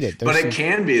outdated. But it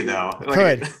can be, though. It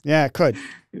could.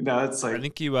 It's like, I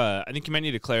think you might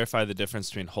need to clarify the difference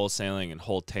between wholesaling and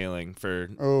wholetailing for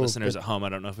listeners at home. I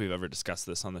don't know if we've ever discussed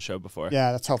this on the show before.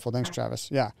 Yeah, that's helpful. Thanks, Travis.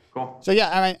 Yeah. Cool. So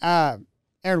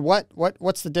Aaron,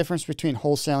 what's the difference between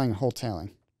wholesaling and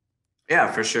wholetailing?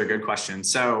 Yeah, for sure. Good question.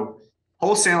 So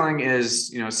wholesaling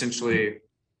is, essentially,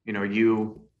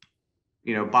 you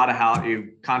bought a house,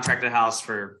 you contract a house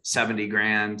for 70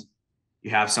 grand. You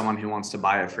have someone who wants to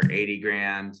buy it for 80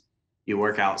 grand. You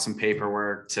work out some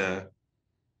paperwork to,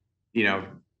 you know,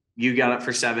 you got it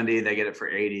for 70, they get it for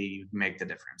 80, you make the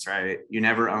difference, right? You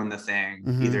never own the thing.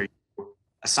 Mm-hmm. Either you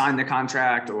assign the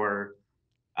contract or,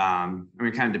 I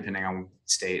mean, kind of depending on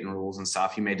state and rules and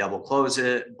stuff, you may double close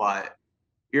it, but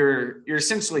you're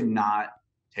essentially not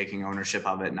taking ownership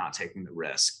of it, not taking the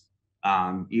risk.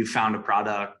 You found a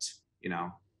product, you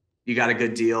know, you got a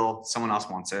good deal, someone else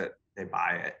wants it, they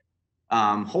buy it.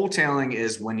 Wholetailing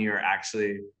is when you're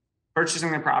actually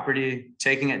purchasing the property,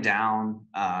 taking it down,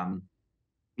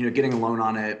 you know, getting a loan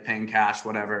on it, paying cash,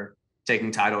 whatever,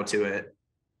 taking title to it.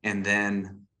 And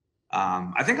then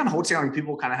I think on wholesaling,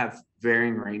 people kind of have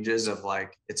varying ranges of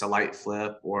like, it's a light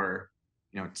flip or,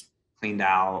 you know, it's cleaned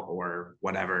out or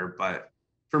whatever. But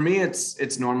for me,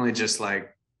 it's normally just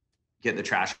like get the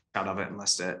trash out of it and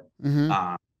list it.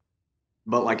 Mm-hmm.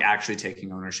 But like actually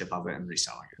taking ownership of it and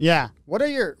reselling it. Yeah. What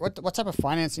type of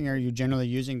financing are you generally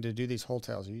using to do these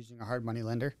wholesales? Are you using a hard money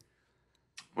lender?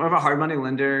 We have a hard money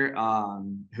lender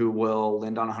who will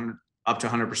lend on up to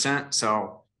 100%.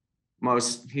 So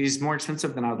he's more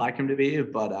expensive than I would like him to be,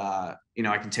 but you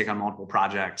know, I can take on multiple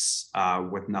projects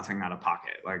with nothing out of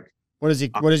pocket. Like what does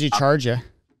he charge you?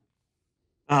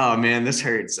 Oh man, this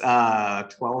hurts.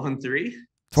 12 and 3.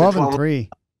 12 and 3.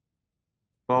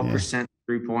 12%,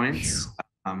 3 points.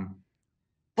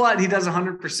 But he does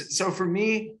 100%. So for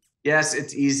me, yes,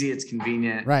 it's easy, it's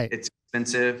convenient, right? It's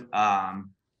expensive.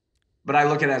 But I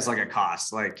look at it as like a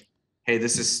cost. Like, hey,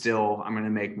 this is still, I'm going to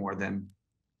make more than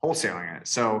wholesaling it.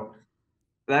 So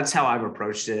that's how I've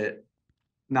approached it.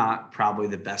 Not probably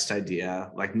the best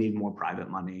idea. Like, need more private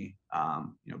money,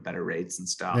 you know, better rates and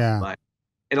stuff. Yeah. But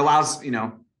it allows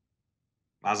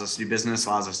us to do business,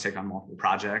 allows us to take on multiple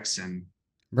projects, and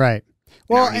right.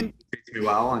 Well, and treats me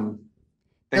well, and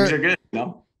things are good. You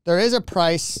know, there is a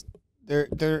price. There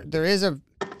is a.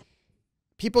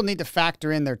 People need to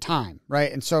factor in their time,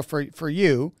 right? And so for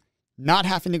you, not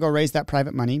having to go raise that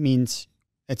private money means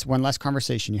it's one less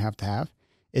conversation you have to have.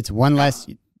 It's one less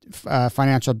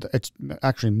financial. It's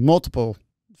actually multiple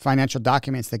financial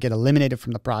documents that get eliminated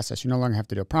from the process. You no longer have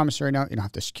to do a promissory note. You don't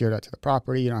have to secure that to the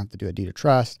property. You don't have to do a deed of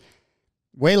trust.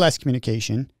 Way less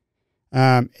communication.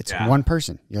 It's one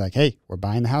person. You're like, hey, we're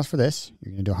buying the house for this.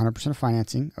 You're going to do 100% of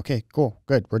financing. Okay, cool.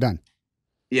 Good. We're done.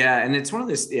 Yeah. And it's one of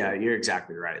those, you're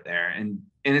exactly right there. And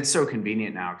it's so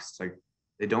convenient now because it's like,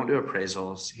 they don't do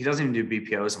appraisals. He doesn't even do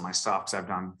BPOs on my stuff because I've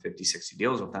done 50, 60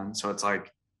 deals with them. So it's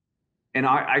like, and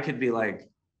I could be like,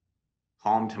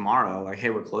 call him tomorrow, like, hey,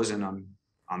 we're closing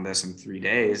on this in 3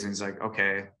 days. And he's like,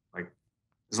 okay, like,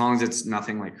 as long as it's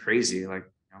nothing like crazy, like,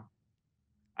 you know,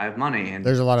 I have money and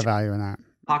there's a lot of value in that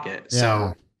pocket. Yeah.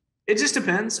 So it just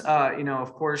depends. You know,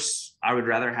 of course I would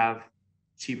rather have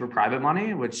cheaper private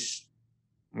money, which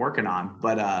I'm working on,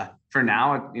 but for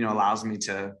now, it, you know, allows me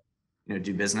to, you know,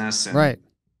 do business, and right.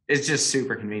 It's just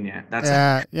super convenient. That's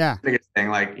the biggest thing.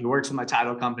 Like, he works with my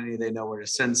title company. They know where to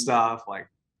send stuff. Like,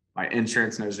 my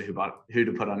insurance knows who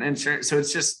to put on insurance. So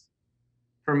it's just,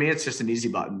 for me, it's just an easy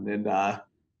button. And,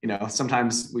 you know,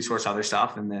 sometimes we source other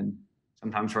stuff, and then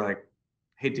sometimes we're like,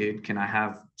 hey dude, can I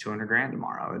have 200 grand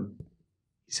tomorrow? And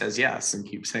he says yes and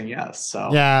keeps saying yes.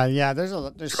 So yeah. There's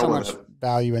so much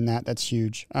value in that. That's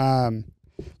huge.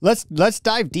 Let's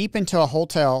dive deep into a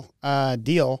wholesale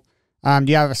deal. Do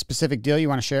you have a specific deal you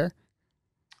want to share?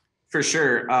 For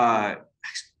sure.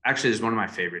 Actually, it's one of my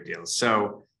favorite deals.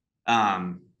 So,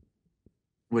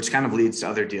 which kind of leads to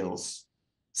other deals.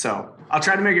 So I'll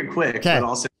try to make it quick, but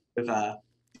also with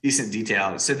decent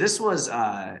detail. So this was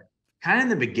kind of in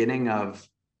the beginning of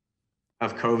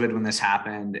COVID when this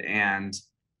happened. And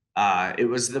it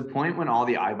was the point when all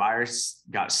the iBuyers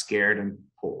got scared and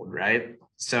pulled, right?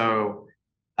 So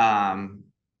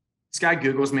this guy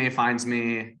Googles me, finds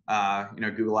me, you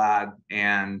know, Google ad,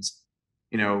 and,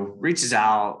 you know, reaches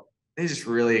out. It's just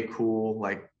really cool,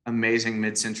 like, amazing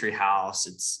mid-century house.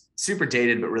 It's super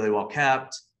dated, but really well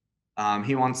kept.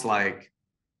 He wants like,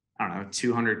 I don't know,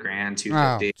 200 grand,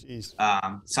 250,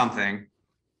 something.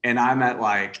 And I'm at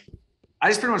like, I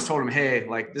just pretty much told him, hey,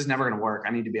 like, this is never going to work.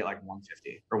 I need to be at like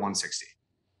 150 or 160.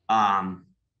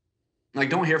 Like,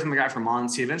 don't hear from the guy for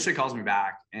months. He eventually calls me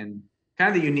back, and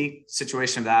kind of the unique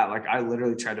situation of that, like, I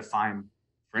literally tried to find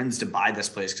friends to buy this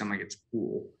place because I'm like, it's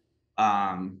cool.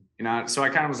 You know, so I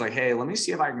kind of was like, hey, let me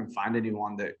see if I can find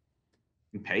anyone that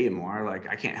can pay you more. Like,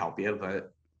 I can't help you,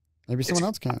 but maybe someone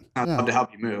else can. I'd love to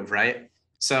help you move, right?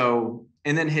 So,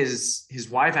 and then his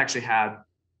wife actually had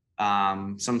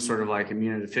some sort of like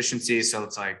immunodeficiency. So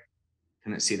it's like,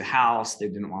 couldn't see the house. They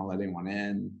didn't want to let anyone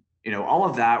in, you know, all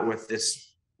of that with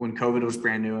this when COVID was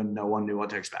brand new and no one knew what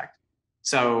to expect.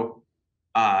 So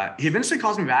he eventually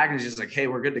calls me back and he's just like, hey,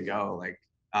 we're good to go. Like,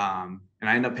 and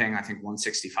I end up paying, I think,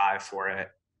 165 for it.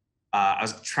 I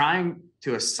was trying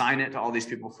to assign it to all these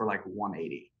people for like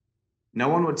 180. No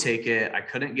one would take it. I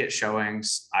couldn't get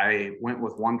showings. I went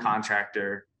with one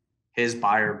contractor. His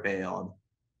buyer bailed.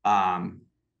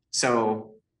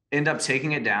 So end up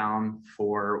taking it down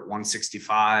for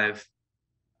 165.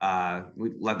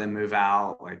 We let them move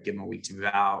out, like give them a week to move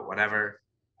out, whatever.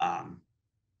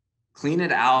 Clean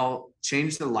it out,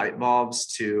 change the light bulbs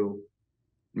to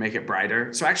make it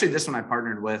brighter. So actually this one I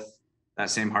partnered with that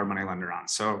same hard money lender on.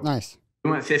 So nice.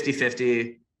 We went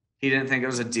 50-50. He didn't think it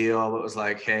was a deal, but it was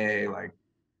like, hey, like,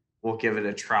 we'll give it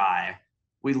a try.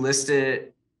 We listed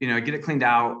it, get it cleaned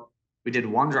out. We did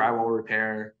one drywall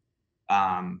repair,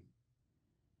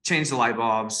 changed the light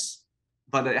bulbs,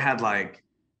 but it had like,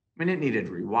 it needed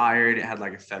rewired. It had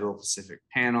like a Federal Pacific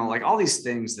panel, like all these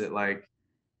things that like,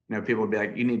 people would be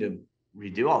like, you need to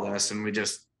redo all this. And we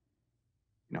just,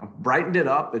 brightened it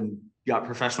up and got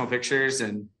professional pictures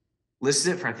and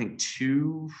listed it for, I think,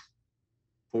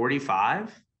 $245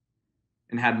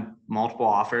 and had multiple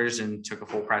offers and took a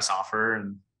full price offer.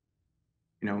 And,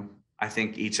 I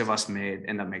think each of us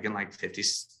ended up making like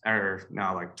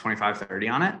 25, 30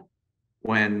 on it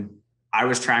when I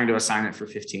was trying to assign it for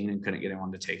 15 and couldn't get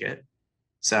anyone to take it.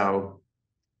 So,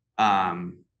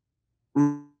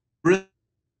 really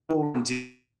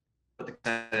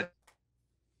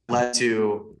led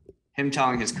to him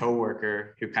telling his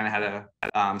coworker who kind of had a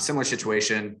similar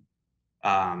situation,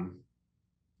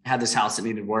 had this house that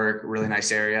needed work, really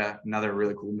nice area, another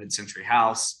really cool mid-century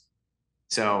house.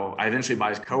 So I eventually bought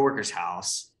his coworker's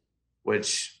house,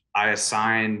 which I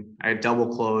double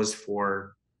closed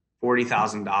for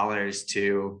 $40,000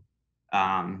 to,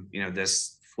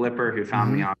 this flipper who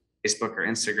found me on Facebook or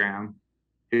Instagram,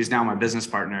 who's now my business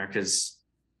partner. Cause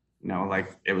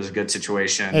like it was a good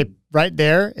situation. Hey, right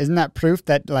there. Isn't that proof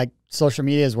that like social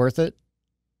media is worth it?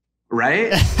 Right.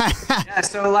 Yeah.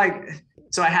 So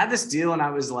I had this deal and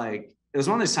I was like, it was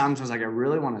one of those times where I was like, I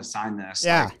really want to sign this.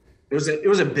 Yeah. Like, it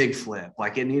was a big flip.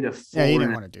 Like it needed a full. Yeah. You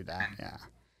didn't want to do that. Yeah.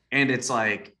 And it's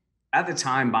like at the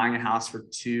time buying a house for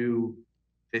 $215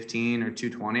 or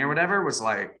 $220 or whatever was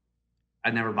like,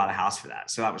 I'd never bought a house for that.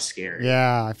 So that was scary.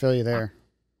 Yeah. I feel you there.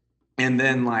 And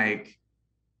then like,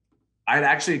 I'd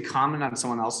actually commented on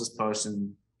someone else's post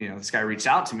and, this guy reached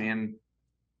out to me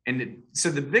so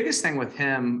the biggest thing with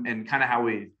him and kind of how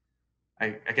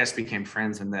I guess became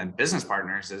friends and then business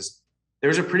partners is there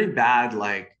was a pretty bad,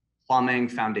 like plumbing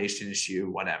foundation issue,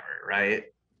 whatever. Right.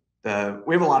 We have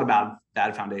a lot of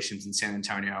bad foundations in San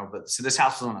Antonio, but so this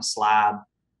house was on a slab.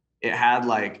 It had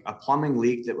like a plumbing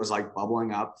leak that was like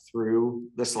bubbling up through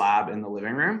the slab in the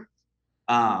living room.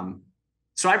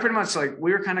 So I pretty much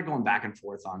we were kind of going back and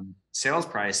forth on sales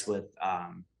price with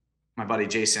my buddy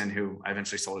Jason, who I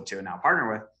eventually sold it to and now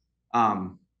partner with.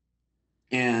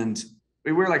 And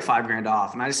we were like $5,000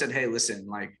 off. And I just said, hey, listen,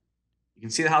 like you can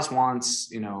see the house once,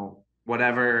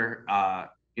 whatever,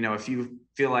 if you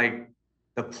feel like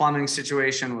the plumbing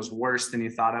situation was worse than you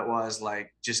thought it was,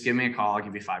 like, just give me a call. I'll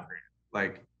give you $5,000.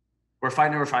 Like we're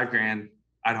fighting over $5,000.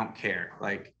 I don't care.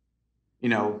 Like,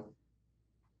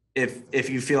 if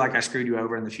you feel like I screwed you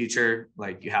over in the future,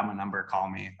 like you have my number, call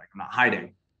me. Like I'm not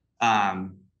hiding,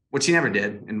 which he never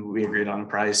did. And we agreed on a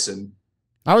price. And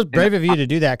I was brave of you to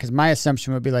do that. Cause my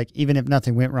assumption would be like, even if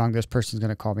nothing went wrong, this person's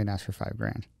going to call me and ask for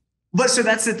 $5,000. But so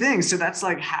that's the thing. So that's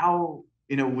like how,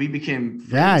 we became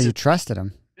friends. Yeah. You trusted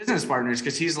him. Business partners.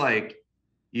 Cause he's like,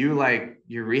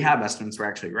 your rehab estimates were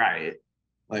actually right.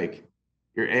 Like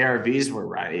your ARVs were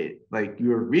right. Like you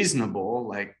were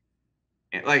reasonable.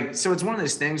 So it's one of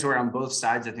those things where on both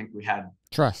sides, I think we had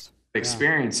trust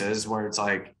experiences where it's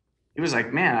like, he was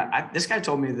like, man, this guy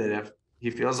told me that if he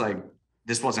feels like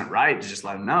this wasn't right, to just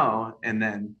let him know. And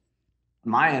then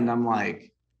on my end, I'm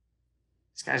like,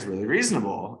 this guy's really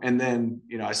reasonable. And then,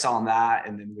 I sell him that.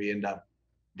 And then we end up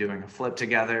doing a flip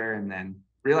together and then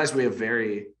realized we have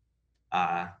very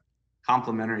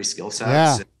complementary skill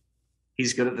sets. Yeah.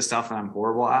 He's good at the stuff that I'm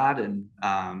horrible at. And,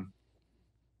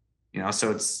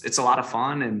 so it's a lot of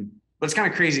fun but it's kind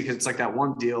of crazy because it's like that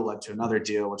one deal led to another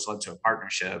deal, which led to a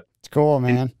partnership. It's cool,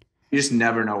 man. And you just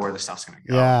never know where the stuff's going to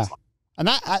go. Yeah. And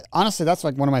honestly, that's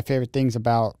like one of my favorite things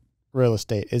about real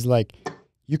estate is like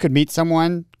you could meet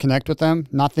someone, connect with them,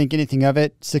 not think anything of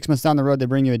it. 6 months down the road, they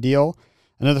bring you a deal.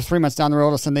 Another 3 months down the road, all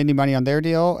of a sudden they need money on their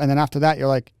deal. And then after that, you're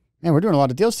like, man, we're doing a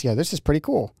lot of deals together. This is pretty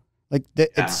cool. Like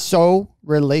it's so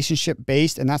relationship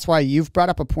based. And that's why you've brought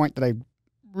up a point that I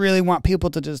really want people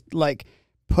to just like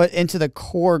put into the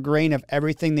core grain of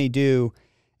everything they do.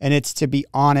 And it's to be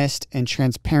honest and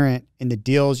transparent in the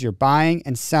deals you're buying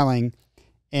and selling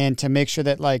and to make sure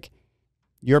that like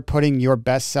you're putting your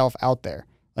best self out there.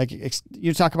 Like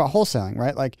you talk about wholesaling,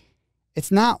 right? Like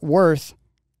it's not worth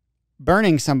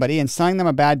burning somebody and selling them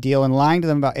a bad deal and lying to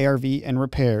them about ARV and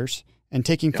repairs and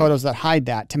taking photos that hide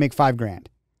that to make $5,000.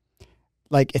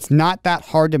 Like, it's not that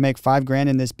hard to make $5,000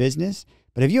 in this business,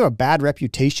 but if you have a bad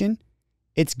reputation,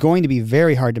 it's going to be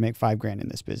very hard to make $5,000 in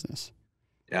this business.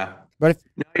 Yeah. But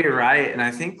no, you're right. And I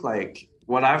think like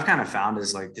what I've kind of found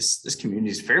is like this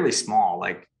community is fairly small.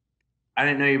 Like, I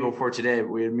didn't know you before today, but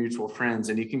we had mutual friends,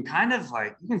 and you can kind of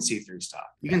like, you can see through stuff.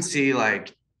 You can see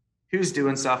like who's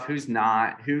doing stuff, who's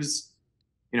not, who's,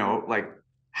 you know, like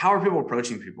how are people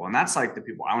approaching people? And that's like the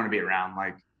people I want to be around.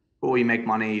 Like, cool, you make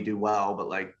money, you do well, but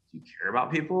like, do you care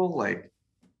about people? Like,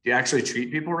 do you actually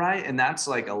treat people right? And that's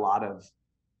like a lot of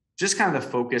just kind of the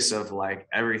focus of like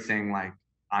everything like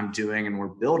I'm doing and we're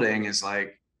building is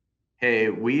like, hey,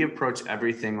 we approach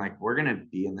everything like we're going to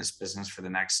be in this business for the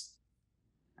next,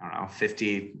 I don't know,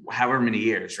 50, however many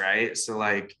years, right? So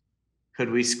like, could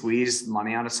we squeeze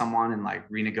money out of someone and like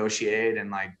renegotiate and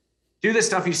like do the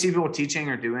stuff you see people teaching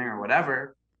or doing or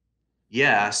whatever?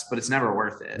 Yes, but it's never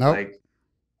worth it. Nope.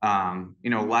 Like, you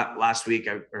know, last week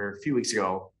or a few weeks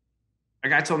ago, a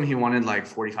guy told me he wanted like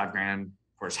 $45,000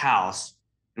 for his house.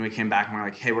 And we came back and we're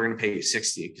like, hey, we're going to pay you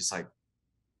 60 because like,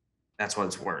 that's what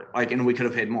it's worth. Like, and we could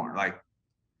have paid more, like,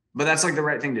 but that's like the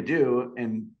right thing to do.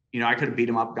 And, you know, I could have beat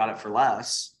him up, got it for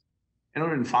less, and it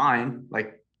would have been fine.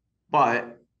 Like,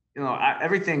 but, you know,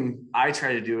 everything I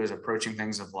try to do is approaching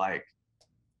things of like,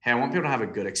 hey, I want people to have a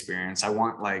good experience. I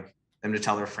want like them to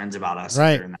tell their friends about us if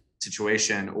they're in that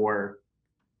situation. Or,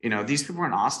 you know, these people are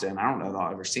in Austin. I don't know if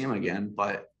I'll ever see them again,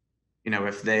 but, you know,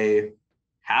 if they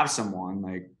have someone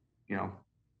like, you know,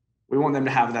 we want them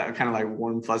to have that kind of like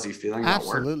warm, fuzzy feeling.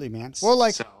 Absolutely, man. Well,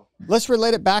 like, let's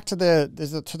relate it back to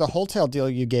the wholesale deal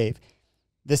you gave.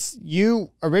 This,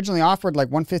 you originally offered like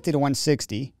 150 to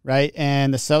 160, right?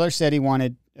 And the seller said he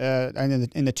wanted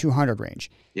in the 200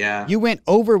 range. Yeah. You went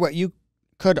over what you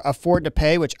could afford to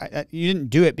pay, which you didn't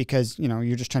do it because, you know,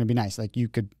 you're just trying to be nice. Like you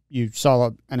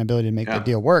saw an ability to make the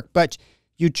deal work, but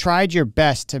you tried your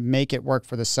best to make it work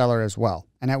for the seller as well.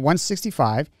 And at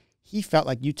 165, he felt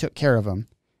like you took care of him.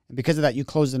 And because of that, you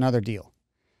closed another deal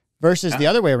versus the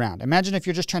other way around. Imagine if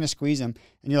you're just trying to squeeze him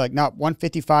and you're like, no,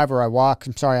 155 or I walk.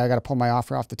 I'm sorry, I got to pull my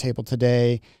offer off the table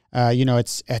today. You know,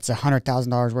 it's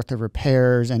 $100,000 worth of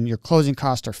repairs and your closing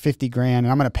costs are $50,000 and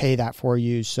I'm going to pay that for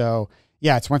you. So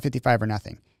yeah, it's 155 or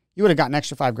nothing. You would have gotten an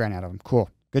extra $5,000 out of him. Cool.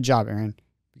 Good job, Aaron.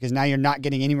 Because now you're not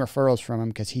getting any referrals from him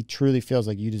because he truly feels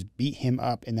like you just beat him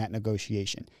up in that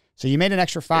negotiation. So you made an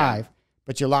extra 5,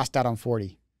 but you lost out on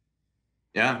 40.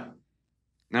 Yeah.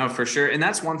 No, for sure. And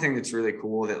that's one thing that's really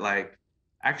cool that like,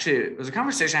 actually it was a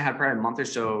conversation I had probably a month or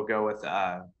so ago with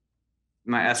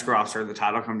my escrow officer, the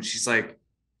title company. She's like,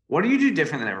 what do you do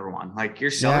different than everyone? Like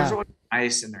your sellers are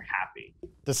nice and they're happy.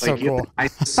 That's like so cool. You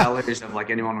have nice sellers of like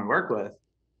anyone we work with.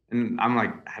 And I'm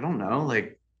like, I don't know.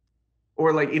 Like,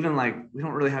 or like, even like, we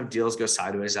don't really have deals go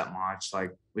sideways that much.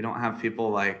 Like we don't have people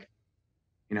like,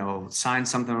 you know, sign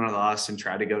something with us and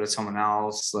try to go to someone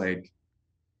else. Like,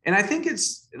 and I think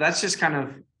that's just kind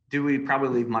of, do we probably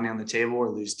leave money on the table or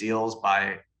lose deals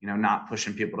by, you know, not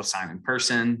pushing people to sign in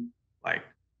person, like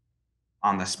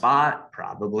on the spot?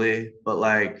 Probably. But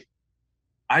like,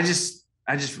 I just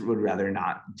would rather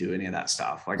not do any of that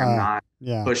stuff. Like I'm not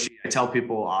pushy. I tell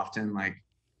people often like,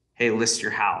 hey, list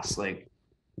your house. Like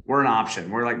we're an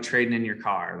option. We're like trading in your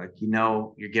car. Like, you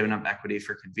know, you're giving up equity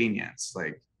for convenience.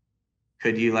 Like,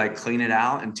 could you like clean it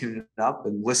out and tune it up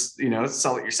and list, you know,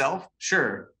 sell it yourself?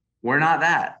 Sure. We're not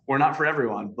that. We're not for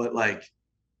everyone. But like,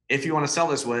 if you want to sell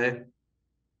this way,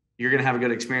 you're going to have a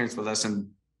good experience with us. And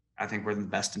I think we're the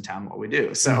best in town at what we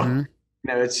do. So, you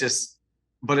know, it's just,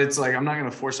 but it's like, I'm not going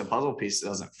to force a puzzle piece that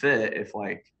doesn't fit. If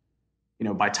like, you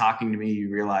know, by talking to me, you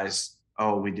realize,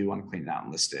 oh, we do want to clean it out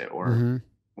and list it, or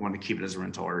I want to keep it as a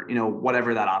rental, or, you know,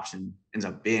 whatever that option ends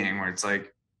up being, where it's like,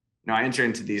 you know, I enter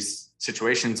into these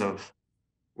situations of,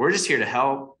 we're just here to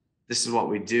help. This is what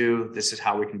we do. This is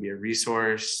how we can be a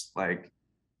resource. Like,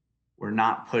 we're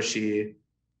not pushy.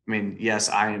 I mean, yes,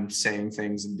 I am saying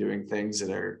things and doing things that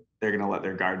they're going to let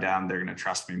their guard down. They're going to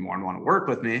trust me more and want to work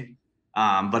with me.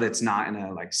 But it's not in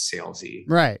a like salesy,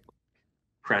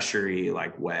 pressury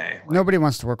like way. Like, nobody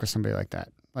wants to work with somebody like that.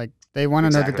 Like they want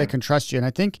to know that they can trust you. And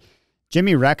I think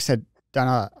Jimmy Rex had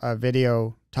done a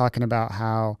video talking about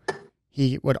how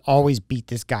he would always beat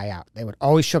this guy out. They would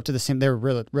always show up to the same, they were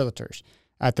realtors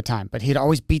at the time, but he'd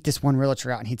always beat this one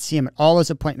realtor out and he'd see him at all his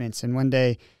appointments. And one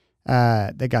day,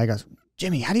 the guy goes,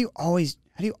 Jimmy, how do you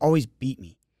always beat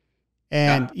me?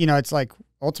 And, you know, it's like,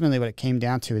 ultimately what it came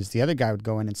down to is the other guy would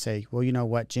go in and say, well, you know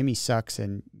what, Jimmy sucks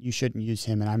and you shouldn't use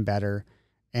him and I'm better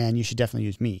and you should definitely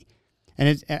use me.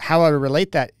 And how I would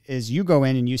relate that is you go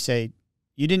in and you say,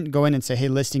 you didn't go in and say, hey,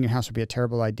 listing your house would be a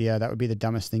terrible idea. That would be the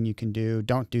dumbest thing you can do.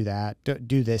 Don't do that.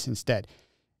 Do this instead.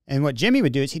 And what Jimmy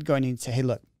would do is he'd go in and say, hey,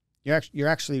 look, you're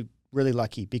actually really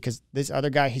lucky because this other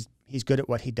guy, he's good at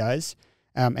what he does.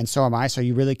 And so am I. So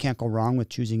you really can't go wrong with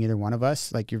choosing either one of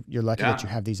us. Like you're lucky that you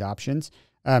have these options.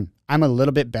 I'm a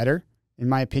little bit better, in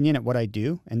my opinion, at what I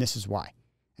do. And this is why.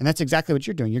 And that's exactly what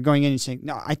you're doing. You're going in and saying,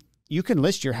 no, you can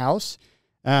list your house.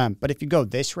 But if you go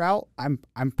this route,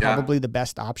 I'm probably the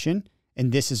best option. And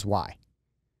this is why.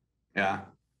 Yeah.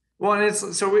 Well, and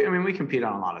it's, so we compete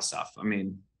on a lot of stuff. I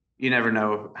mean, you never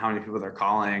know how many people they're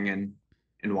calling and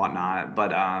whatnot.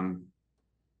 But,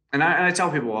 and I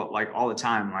tell people like all the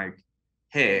time, like,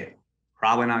 hey,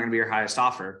 probably not going to be your highest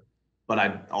offer, but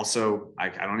I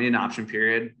don't need an option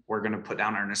period. We're going to put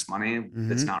down earnest money.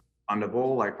 That's not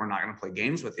refundable. Like, we're not going to play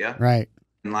games with you. Right.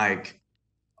 And like,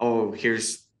 oh,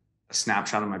 here's a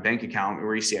snapshot of my bank account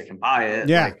where you see I can buy it.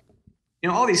 Yeah. Like,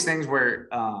 all these things where,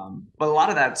 but a lot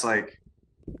of that's like,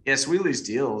 yes, we lose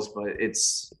deals, but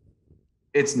it's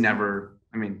never,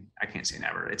 I mean, I can't say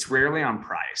never. It's rarely on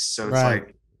price. So it's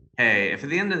like, hey, if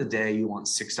at the end of the day you want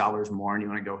 $6 more and you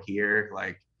want to go here,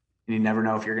 like, and you never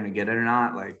know if you're going to get it or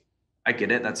not, like, I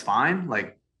get it. That's fine.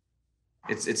 Like,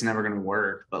 it's never going to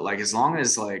work. But like, as long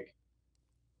as like,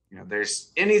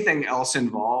 there's anything else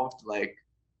involved, like,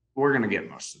 we're going to get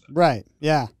most of it. Right.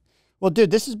 Yeah. Well, dude,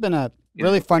 this has been a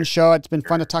really fun show. It's been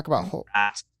fun to talk about.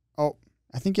 Oh,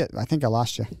 I think I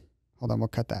lost you. Hold on. We'll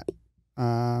cut that.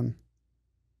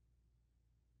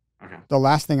 Okay. The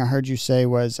last thing I heard you say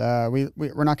was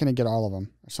we're not going to get all of them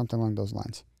or something along those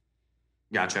lines.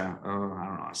 Gotcha. I don't know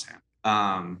what I'm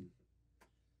saying.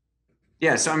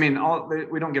 Yeah. So, I mean,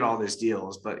 we don't get all those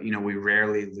deals, but, we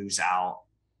rarely lose out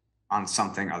on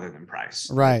something other than price.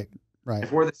 Right. Right.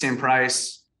 If we're the same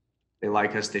price, they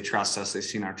like us, they trust us, they've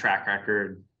seen our track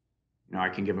record. I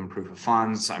can give them proof of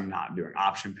funds. I'm not doing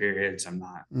option periods. I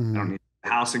don't need the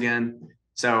house again.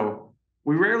 So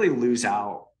we rarely lose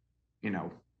out,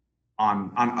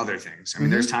 on other things. I mean,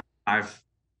 there's times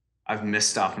I've missed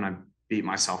stuff and I beat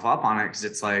myself up on it because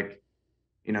it's like,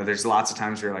 there's lots of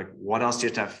times where you're like, what else do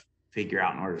you have to figure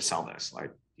out in order to sell this?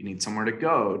 Like, you need somewhere to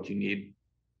go. Do you need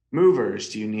movers?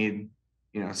 Do you need,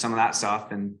 some of that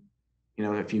stuff? And,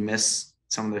 if you miss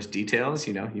some of those details,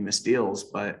 you miss deals,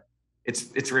 but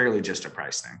it's rarely just a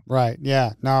price thing. Right.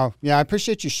 Yeah. No. Yeah. I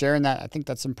appreciate you sharing that. I think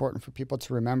that's important for people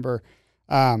to remember,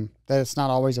 that it's not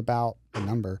always about the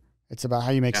number. It's about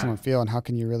how you make someone feel and how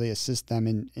can you really assist them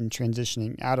in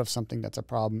transitioning out of something that's a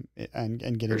problem and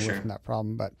getting away from that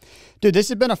problem. But dude, this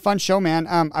has been a fun show, man.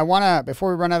 I want to, before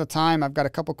we run out of time, I've got a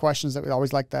couple questions that we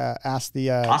always like to ask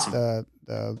the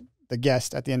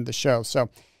guest at the end of the show. So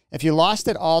if you lost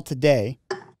it all today,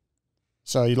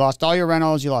 so you lost all your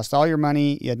rentals, you lost all your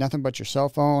money, you had nothing but your cell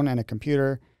phone and a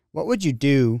computer, what would you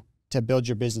do to build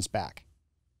your business back?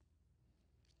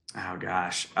 Oh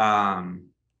gosh.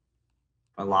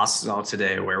 I lost it all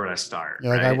today. Where would I start?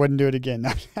 You're like, I wouldn't do it again.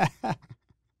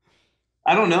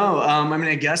 I don't know. I mean,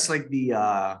 I guess like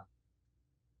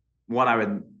what I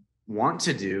would want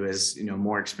to do is,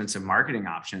 more expensive marketing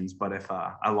options. But if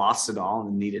I lost it all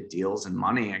and needed deals and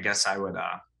money, I guess I would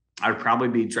probably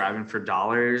be driving for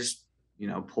dollars,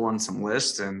 pulling some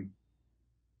lists and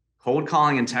cold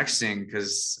calling and texting.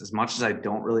 Because as much as I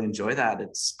don't really enjoy that,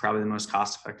 it's probably the most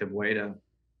cost-effective way to,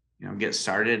 get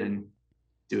started and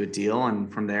do a deal.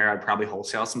 And from there, I'd probably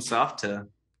wholesale some stuff to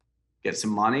get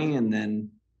some money and then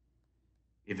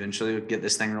eventually get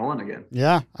this thing rolling again.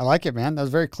 Yeah, I like it, man. That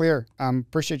was very clear.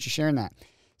 Appreciate you sharing that.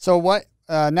 So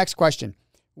next question.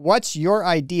 What's your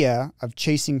idea of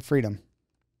chasing freedom?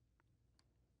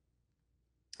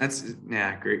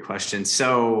 Great question.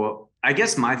 So I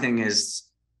guess my thing is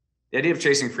the idea of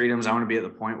chasing freedom is I want to be at the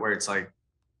point where it's like,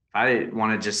 if I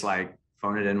want to just like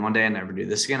phone it in one day and never do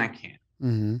this again, I can't.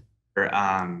 Mm-hmm. Or,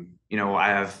 I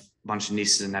have a bunch of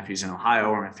nieces and nephews in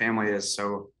Ohio where my family is.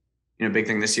 So, big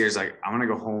thing this year is like, I want to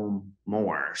go home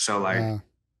more. So like,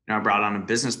 I brought on a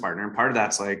business partner and part of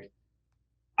that's like,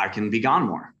 I can be gone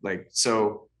more. Like,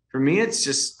 so for me, it's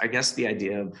just, I guess the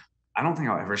idea of, I don't think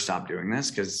I'll ever stop doing this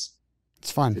because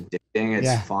it's fun. It's addicting.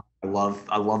 It's fun.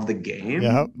 I love the game.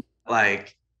 Yep.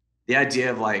 Like the idea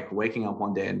of like waking up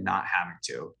one day and not having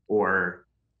to, or,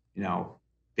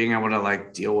 being able to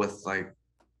like deal with like,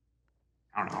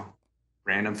 I don't know,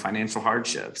 random financial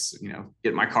hardships,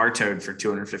 get my car towed for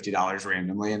 $250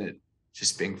 randomly and it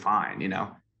just being fine,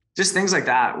 just things like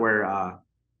that where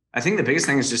I think the biggest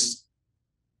thing is just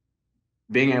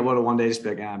being able to one day just be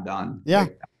like, I'm done. Yeah.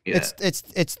 Like,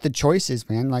 it's the choices,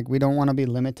 man. Like we don't want to be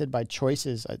limited by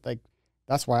choices.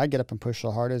 That's why I get up and push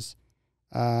so hard is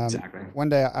exactly. One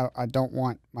day I don't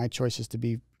want my choices to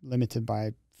be limited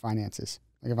by finances.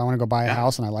 Like if I want to go buy a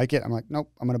house and I like it, I'm like,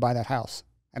 nope, I'm going to buy that house.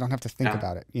 I don't have to think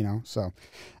about it, you know? So,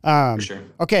 For sure.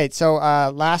 Okay. So,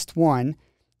 last one,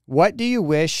 what do you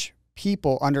wish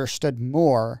people understood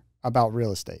more about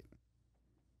real estate?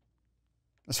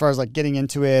 As far as like getting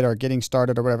into it or getting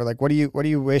started or whatever, like what do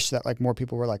you wish that like more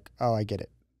people were like, oh, I get it?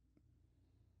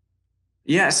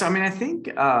 Yeah. So, I mean, I think,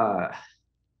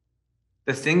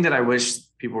 the thing that I wish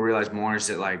people realize more is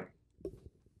that like,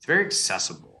 it's very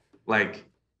accessible. Like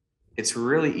it's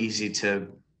really easy to,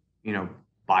 you know,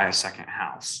 buy a second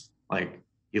house. Like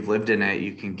you've lived in it,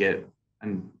 you can get a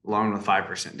loan with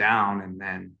 5% down. And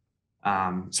then,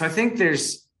 so I think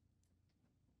there's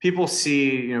people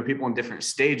see, you know, people in different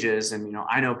stages. And, you know,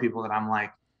 I know people that I'm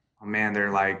like, oh man, they're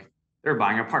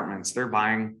buying apartments, they're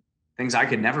buying things I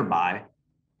could never buy.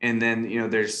 And then, you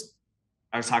know,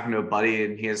 I was talking to a buddy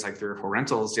and he has like 3 or 4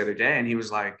 rentals the other day. And he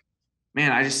was like,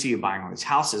 man, I just see you buying all these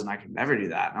houses and I could never do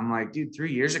that. And I'm like, dude,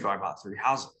 3 years ago, I bought 3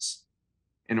 houses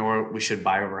or we should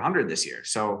buy over 100 this year.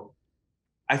 So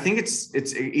I think it's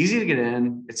easy to get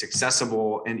in, it's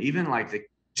accessible. And even like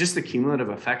just the cumulative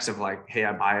effects of like, hey,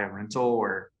 I buy a rental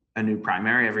or a new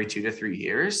primary every 2 to 3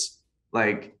 years,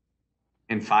 like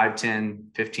in 5, 10,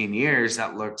 15 years,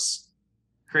 that looks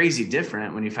crazy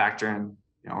different when you factor in,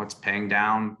 you know, it's paying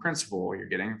down principal, you're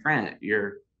getting rent,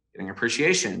 you're getting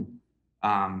appreciation.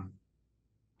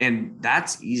 And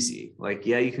that's easy. Like,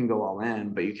 yeah, you can go all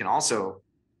in, but you can also,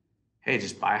 hey,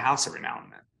 just buy a house every now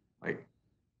and then. Like,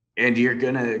 and you're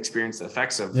going to experience the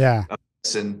effects of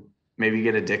this and maybe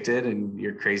get addicted and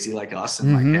you're crazy like us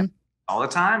and like hey, all the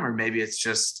time. Or maybe it's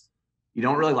just, you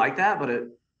don't really like that, but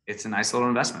it's a nice little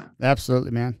investment.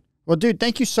 Absolutely, man. Well, dude,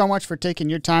 thank you so much for taking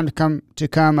your time to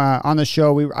come on the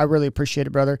show. I really appreciate it,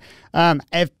 brother.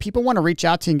 If people want to reach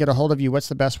out to you and get a hold of you, what's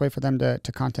the best way for them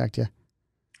to contact you?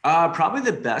 Probably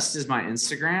the best is my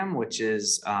Instagram, which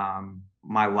is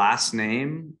my last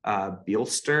name,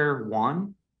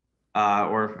 Bihlster1.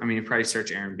 Or I mean, you probably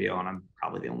search Aaron Bihl, and I'm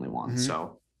probably the only one,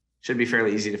 so should be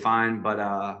fairly easy to find. But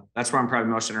that's where I'm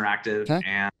probably most interactive,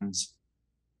 and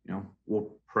you know,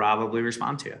 we'll probably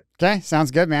respond to you. Okay, sounds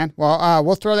good, man. Well,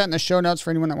 we'll throw that in the show notes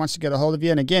for anyone that wants to get a hold of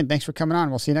you. And again, thanks for coming on.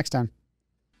 We'll see you next time.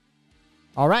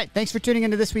 All right. Thanks for tuning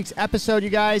into this week's episode, you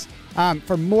guys.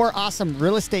 For more awesome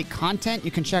real estate content,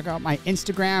 you can check out my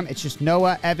Instagram. It's just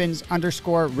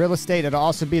Noah_Evans_real estate. It'll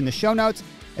also be in the show notes.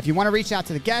 If you want to reach out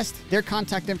to the guest, their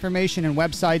contact information and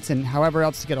websites and however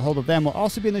else to get a hold of them will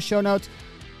also be in the show notes.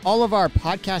 All of our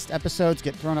podcast episodes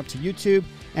get thrown up to YouTube.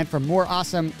 And for more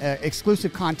awesome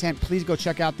exclusive content, please go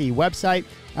check out the website.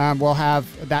 We'll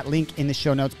have that link in the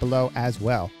show notes below as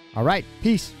well. All right.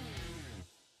 Peace.